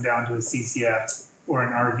compress them down to a CCF or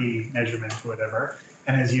an RV measurement or whatever,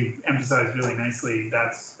 and as you emphasized really nicely,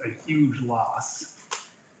 that's a huge loss.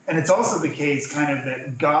 And it's also the case kind of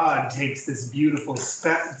that God takes this beautiful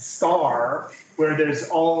star where there's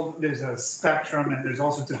a spectrum and there's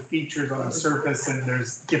all sorts of features on the surface and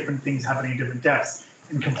there's different things happening at different depths,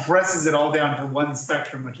 and compresses it all down to one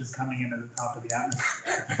spectrum, which is coming in at the top of the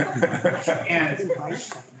atmosphere.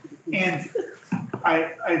 and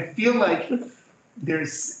I feel like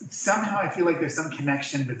there's some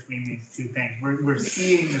connection between these two things. We're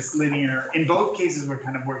seeing this linear, in both cases we're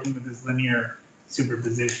kind of working with this linear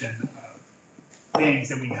superposition of things,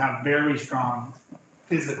 and we have very strong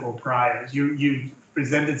physical priors. You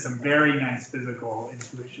presented some very nice physical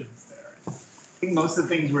intuitions there. I think most of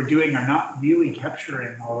the things we're doing are not really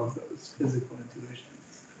capturing all of those physical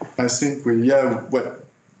intuitions. I think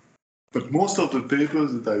but most of the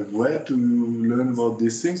papers that I've read to learn about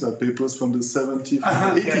these things are papers from the 70s,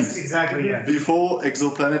 80s. Yes, exactly, yeah. Before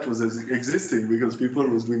exoplanet was existing, because people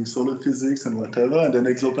was doing solar physics and whatever, and then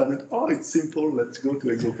exoplanet, oh, it's simple, let's go to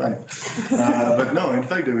exoplanet. But no, in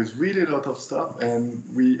fact, there is really a lot of stuff, and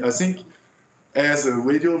I think, as a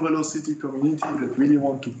radial velocity community that really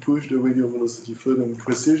want to push the radial velocity further in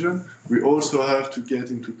precision, we also have to get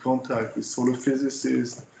into contact with solar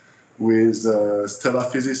physicists, with stellar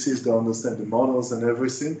physicists that understand the models and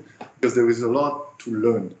everything, because there is a lot to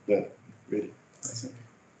learn there, really, I think.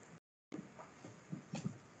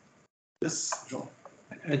 Yes, Jean.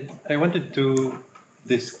 I wanted to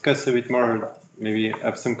discuss a bit more, maybe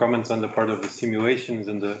have some comments on the part of the simulations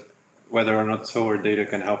and whether or not solar data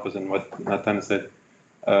can help us, and what Nathan said.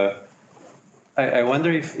 I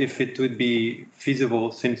wonder if it would be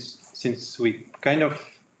feasible, since we kind of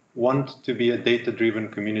want to be a data-driven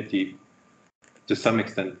community to some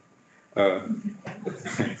extent. For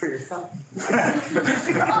yourself.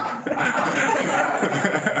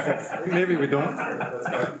 Maybe we don't.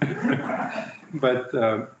 But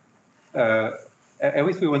at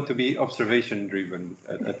least we want to be observation-driven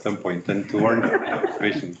at some point, and to learn from the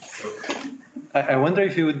observations. I wonder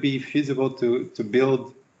if it would be feasible to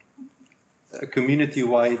build a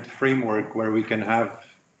community-wide framework where we can have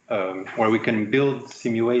where we can build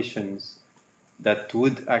simulations that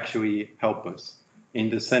would actually help us, in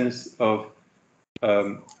the sense of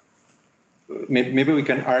maybe we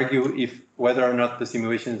can argue whether or not the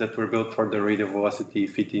simulations that were built for the radial velocity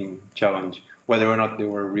fitting challenge, whether or not they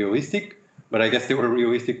were realistic, but I guess they were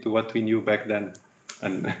realistic to what we knew back then,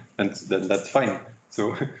 and that's fine.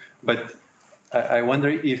 So, but I wonder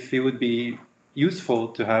if it would be useful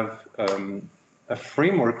to have a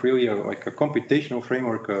framework, really, like a computational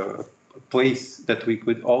framework, a place that we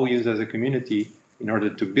could all use as a community in order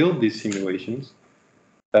to build these simulations,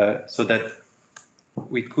 so that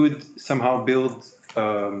we could somehow build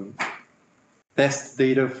test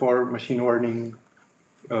data for machine learning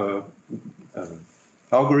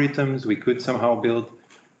algorithms. We could somehow build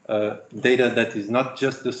data that is not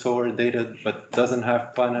just the solar data, but doesn't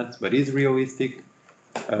have planets, but is realistic.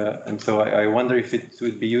 And so I wonder if it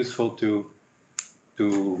would be useful to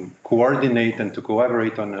coordinate and to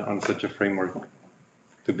collaborate on such a framework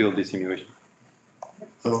to build this simulation.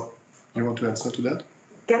 So, you want to answer to that?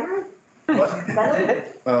 Can I? What?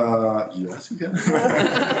 Yes, you can.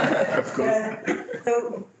 Of course.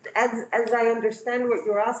 So, as I understand what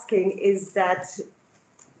you're asking, is that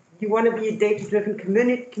you want to be a data-driven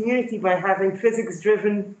community by having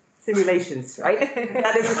physics-driven simulations, right?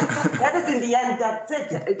 that is in the end, that's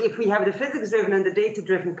it. If we have the physics-driven and the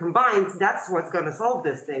data-driven combined, that's what's going to solve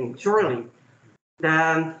this thing, surely.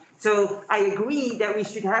 So I agree that we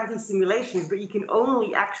should have these simulations, but you can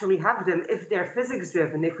only actually have them if they're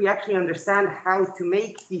physics-driven, if we actually understand how to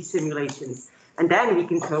make these simulations. And then we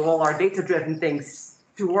can throw all our data-driven things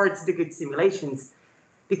towards the good simulations,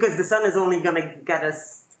 because the sun is only going to get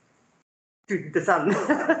us to the sun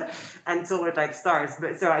and solar-type stars.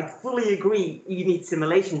 But so I fully agree, you need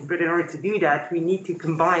simulations, but in order to do that, we need to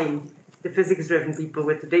combine the physics-driven people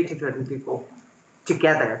with the data-driven people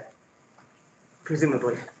together,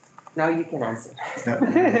 presumably. Now you can answer.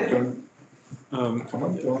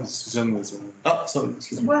 Susan was. Sorry.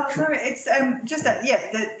 Excuse me. Well, no, it's just that, yeah,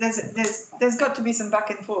 there's got to be some back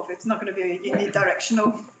and forth. It's not going to be a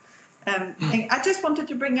unidirectional thing. I just wanted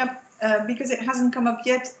to bring up, because it hasn't come up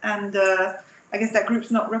yet, and I guess that group's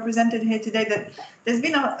not represented here today, that there's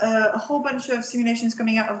been a whole bunch of simulations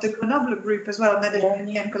coming out of the Grenoble group as well,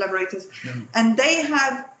 Mediterranean and collaborators. And they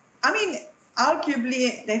have, I mean,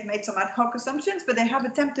 arguably they've made some ad hoc assumptions, but they have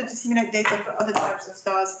attempted to simulate data for other types of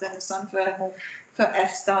stars than the sun, for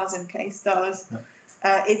F stars and K stars.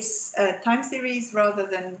 It's time series rather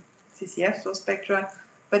than CCFs or spectra,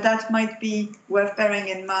 but that might be worth bearing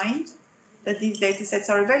in mind, that these data sets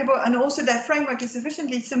are available, and also their framework is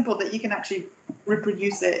sufficiently simple that you can actually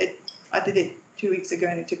reproduce it. I did it 2 weeks ago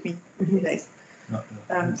and it took me 3 days.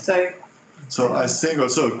 So I think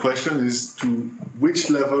also a question is to which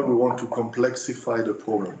level we want to complexify the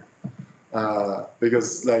problem.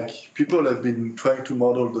 Because like people have been trying to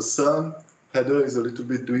model the sun. Heather is a little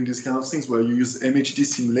bit doing these kind of things where you use MHD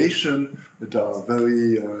simulation that are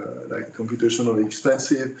very like computationally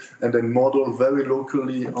expensive, and then model very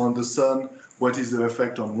locally on the sun what is the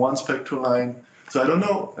effect on one spectral line. So I don't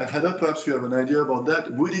know, Heather, perhaps you have an idea about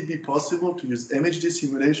that. Would it be possible to use MHD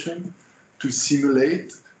simulation to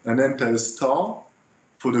simulate an entire star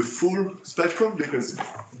for the full spectrum? Because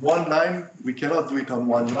one line, we cannot do it on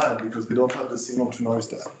one line because we don't have the signal to noise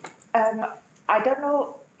there. I don't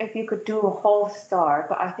know if you could do a whole star,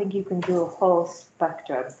 but I think you can do a whole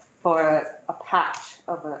spectrum for a patch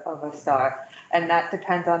of a star, and that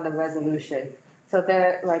depends on the resolution. So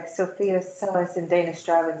there, like Sophia Sellis and Dana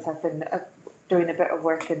Stravins have been doing a bit of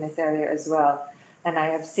work in this area as well, and I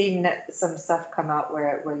have seen some stuff come out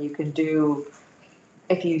where you can do,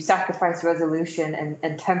 if you sacrifice resolution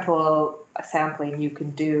and temporal sampling, you can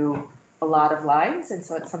do a lot of lines, and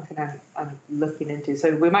so it's something I'm looking into.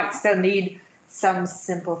 So we might still need some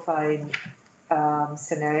simplified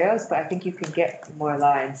scenarios, but I think you can get more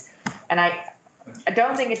lines. And I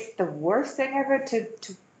don't think it's the worst thing ever to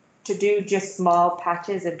do just small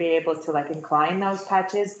patches and be able to like incline those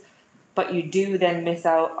patches, but you do then miss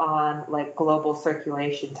out on like global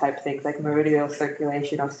circulation type things like meridional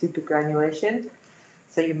circulation or supergranulation.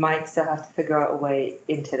 So you might still have to figure out a way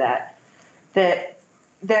into that.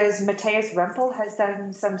 There's Matthias Rempel has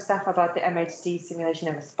done some stuff about the MHD simulation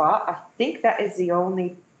of a spot. I think that is the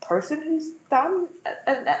only person who's done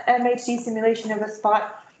an MHD simulation of a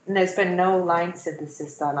spot, and there's been no line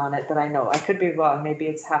synthesis done on it that I know. I could be wrong. Maybe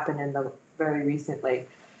it's happened very recently,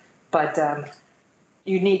 but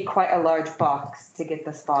you need quite a large box to get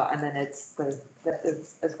the spot, and then it's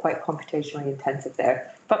quite computationally intensive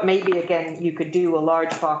there. But maybe again, you could do a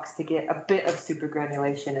large box to get a bit of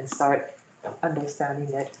supergranulation and start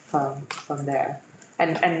understanding it from there.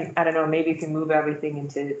 And I don't know, maybe if you move everything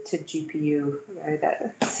into GPU, right,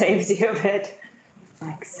 that saves you a bit.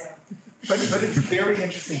 Thanks. But it's very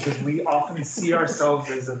interesting because we often see ourselves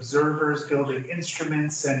as observers building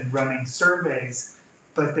instruments and running surveys,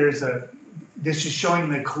 but this is showing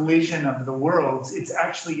the collision of the worlds. It's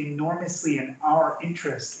actually enormously in our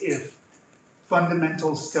interest if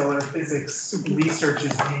fundamental stellar physics research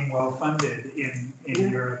is being well funded in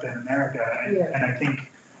Europe and America, and I think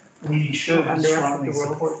we should strongly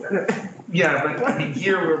support that. Yeah, but I mean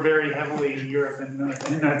here we're very heavily in Europe and North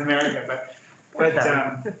America, but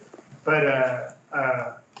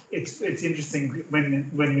it's interesting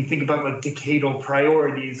when we think about like decadal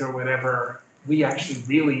priorities or whatever. We actually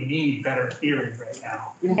really need better theory right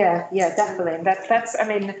now. Yeah, definitely. And that's I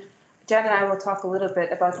mean, Jen and I will talk a little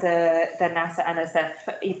bit about the NASA NSF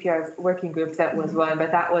EPR working group that was run,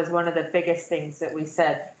 but that was one of the biggest things that we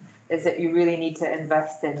said is that you really need to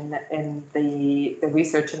invest in the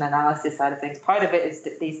research and analysis side of things. Part of it is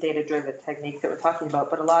these data-driven techniques that we're talking about,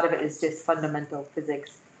 but a lot of it is just fundamental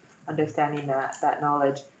physics, understanding that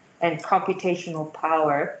knowledge. And computational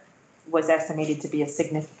power was estimated to be a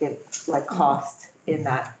significant cost in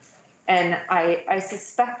that. And I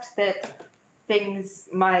suspect that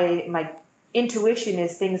my intuition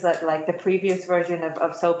is things like the previous version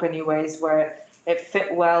of SOAP-Anyways, where it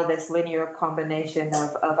fit well this linear combination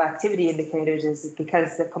of activity indicators, is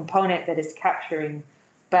because the component that is capturing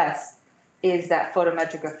best is that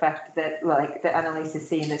photometric effect that that Annalise is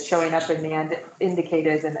seeing that's showing up in the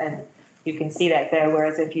indicators, and you can see that there.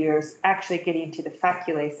 Whereas if you're actually getting to the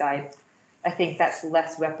faculae side, I think that's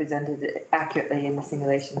less represented accurately in the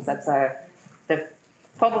simulations. That's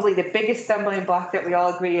probably the biggest stumbling block that we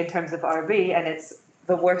all agree in terms of RV, and it's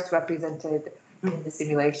the worst represented in the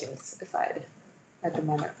simulations side at the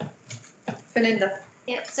moment. Belinda.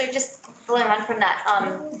 Yeah, so just following on from that,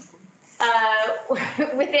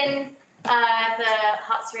 within the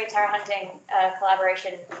Heart-3 terra hunting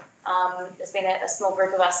collaboration, there's been a small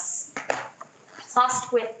group of us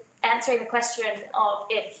tasked with answering the question of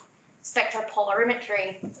if spectral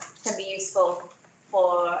polarimetry can be useful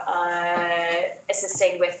for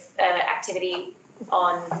assisting with activity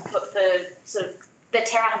on the sort of the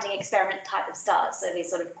terra hunting experiment type of stars, so these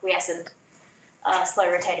sort of quiescent, slow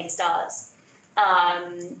rotating stars.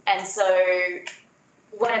 And so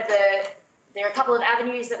there are a couple of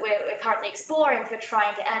avenues that we're currently exploring for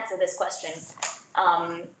trying to answer this question.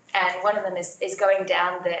 And one of them is going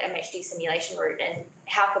down the MHD simulation route, and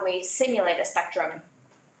how can we simulate a spectrum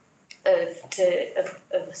of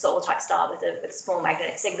a solar type star with a small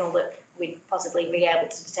magnetic signal that we'd possibly be able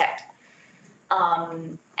to detect.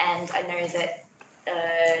 And I know that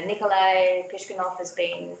Nikolai Pishkinov has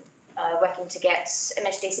been working to get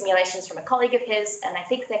MHD simulations from a colleague of his, and I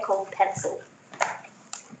think they're called Pencil.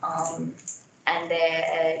 And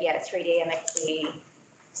they're 3D MHD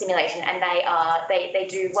simulation, and they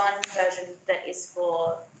do one version that is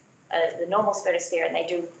for the normal photosphere, and they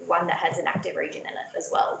do one that has an active region in it as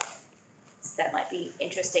well. So that might be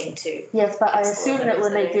interesting too. Yes, but I assume that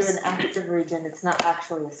when they do an active region, it's not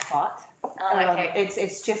actually a spot. Okay.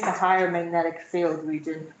 It's just a higher magnetic field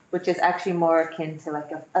region, which is actually more akin to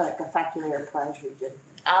like a fasculator plage region.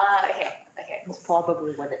 Okay. It's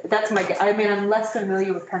probably what it. That's my. I mean, I'm less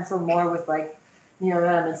familiar with Pencil, more with like neon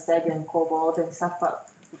and steg and cobalt and stuff, but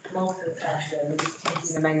most of the time they're just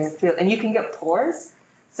changing the magnetic field, and you can get pores.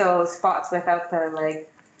 So spots without the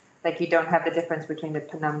like you don't have the difference between the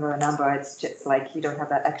penumbra and umbra. It's just like you don't have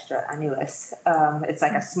that extra annulus. It's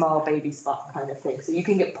like a small baby spot kind of thing. So you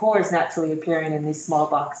can get pores naturally appearing in these small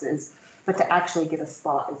boxes, but to actually get a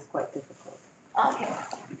spot is quite difficult. Okay.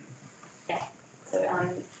 Yeah. So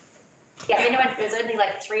there's only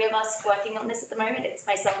like 3 of us working on this at the moment. It's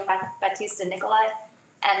myself, Baptiste, and Nikolai.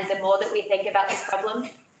 And the more that we think about this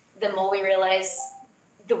problem, the more we realize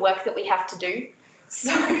the work that we have to do.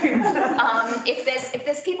 So if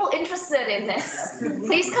there's people interested in this,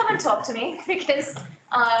 please come and talk to me, because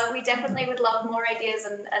we definitely would love more ideas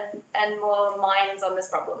and more minds on this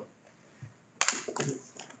problem.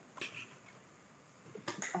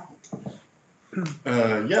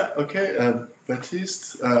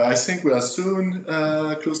 Baptiste, I think we are soon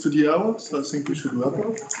close to the hour, so I think we should wrap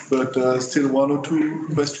up. But still 1 or 2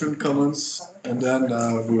 question, comments, and then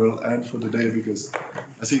we will end for the day, because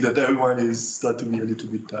I think that everyone is starting to be a little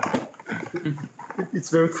bit tired. It's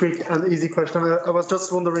very quick and easy question. I was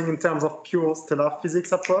just wondering, in terms of pure stellar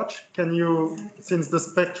physics approach, can you, since the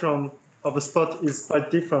spectrum of a spot is quite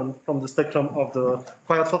different from the spectrum of the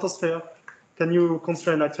quiet photosphere, can you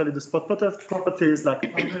constrain actually the spot properties like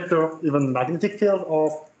temperature, even magnetic field,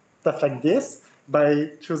 or stuff like this,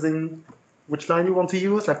 by choosing which line you want to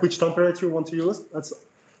use, like which temperature you want to use?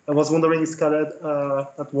 I was wondering, is Khaled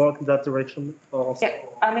at work in that direction? Or yeah,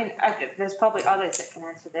 I mean, there's probably others that can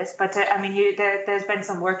answer this, but I mean, there's been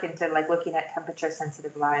some work into like looking at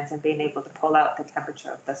temperature-sensitive lines and being able to pull out the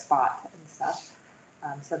temperature of the spot and stuff.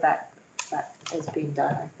 So that is being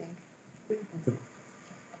done, I think.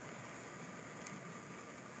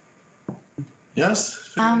 Yes?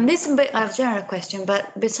 This is a bit of a general question,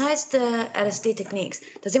 but besides the LSD techniques,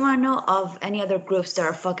 does anyone know of any other groups that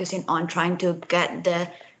are focusing on trying to get the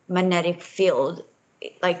magnetic field,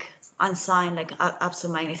 like unsigned, like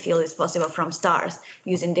absolute magnetic field is possible from stars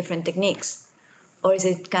using different techniques? Or is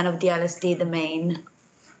it kind of the LSD the main?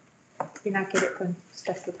 You're not get it from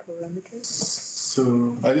special parameters?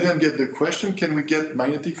 So I didn't get the question. Can we get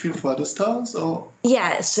magnetic field for other stars, or?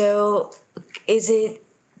 Yeah, so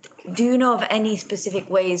do you know of any specific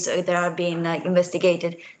ways that are being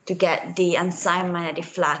investigated to get the unsigned magnetic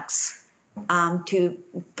flux to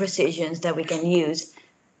precisions that we can use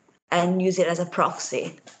and use it as a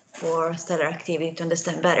proxy for stellar activity to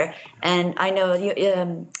understand better? And I know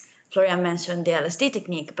Florian mentioned the LSD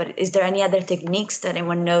technique, but is there any other techniques that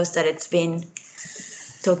anyone knows that it's been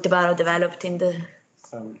talked about or developed in the...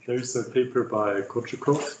 There's a paper by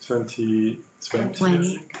Kochukov,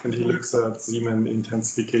 2020, and he looks at Zeeman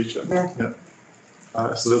intensification. Yeah.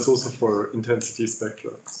 So that's also for intensity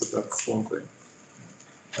spectra. So that's one thing.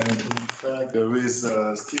 And in fact, there is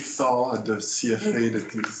Steve Thor at the CFA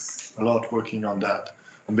that is a lot working on that.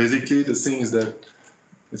 And basically, the thing is that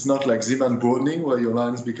it's not like Zeeman broadening, where your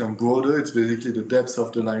lines become broader. It's basically the depth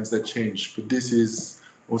of the lines that change. But this is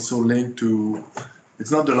also linked to... It's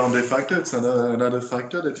not the Landé factor, it's another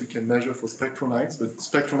factor that you can measure for spectral lines, but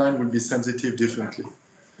spectral line will be sensitive differently.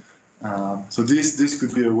 So this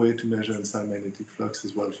could be a way to measure inside magnetic flux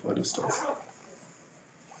as well for other stars.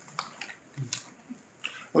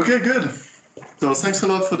 Okay, good. So thanks a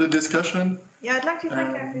lot for the discussion. Yeah, I'd like to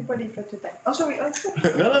thank everybody for today. Oh, sorry. No,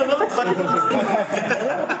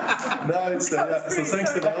 it's, so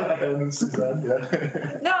thanks a lot, and Suzanne,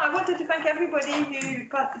 yeah. No, I wanted to thank everybody who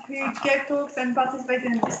gave talks and participated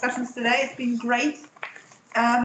in the discussions today. It's been great.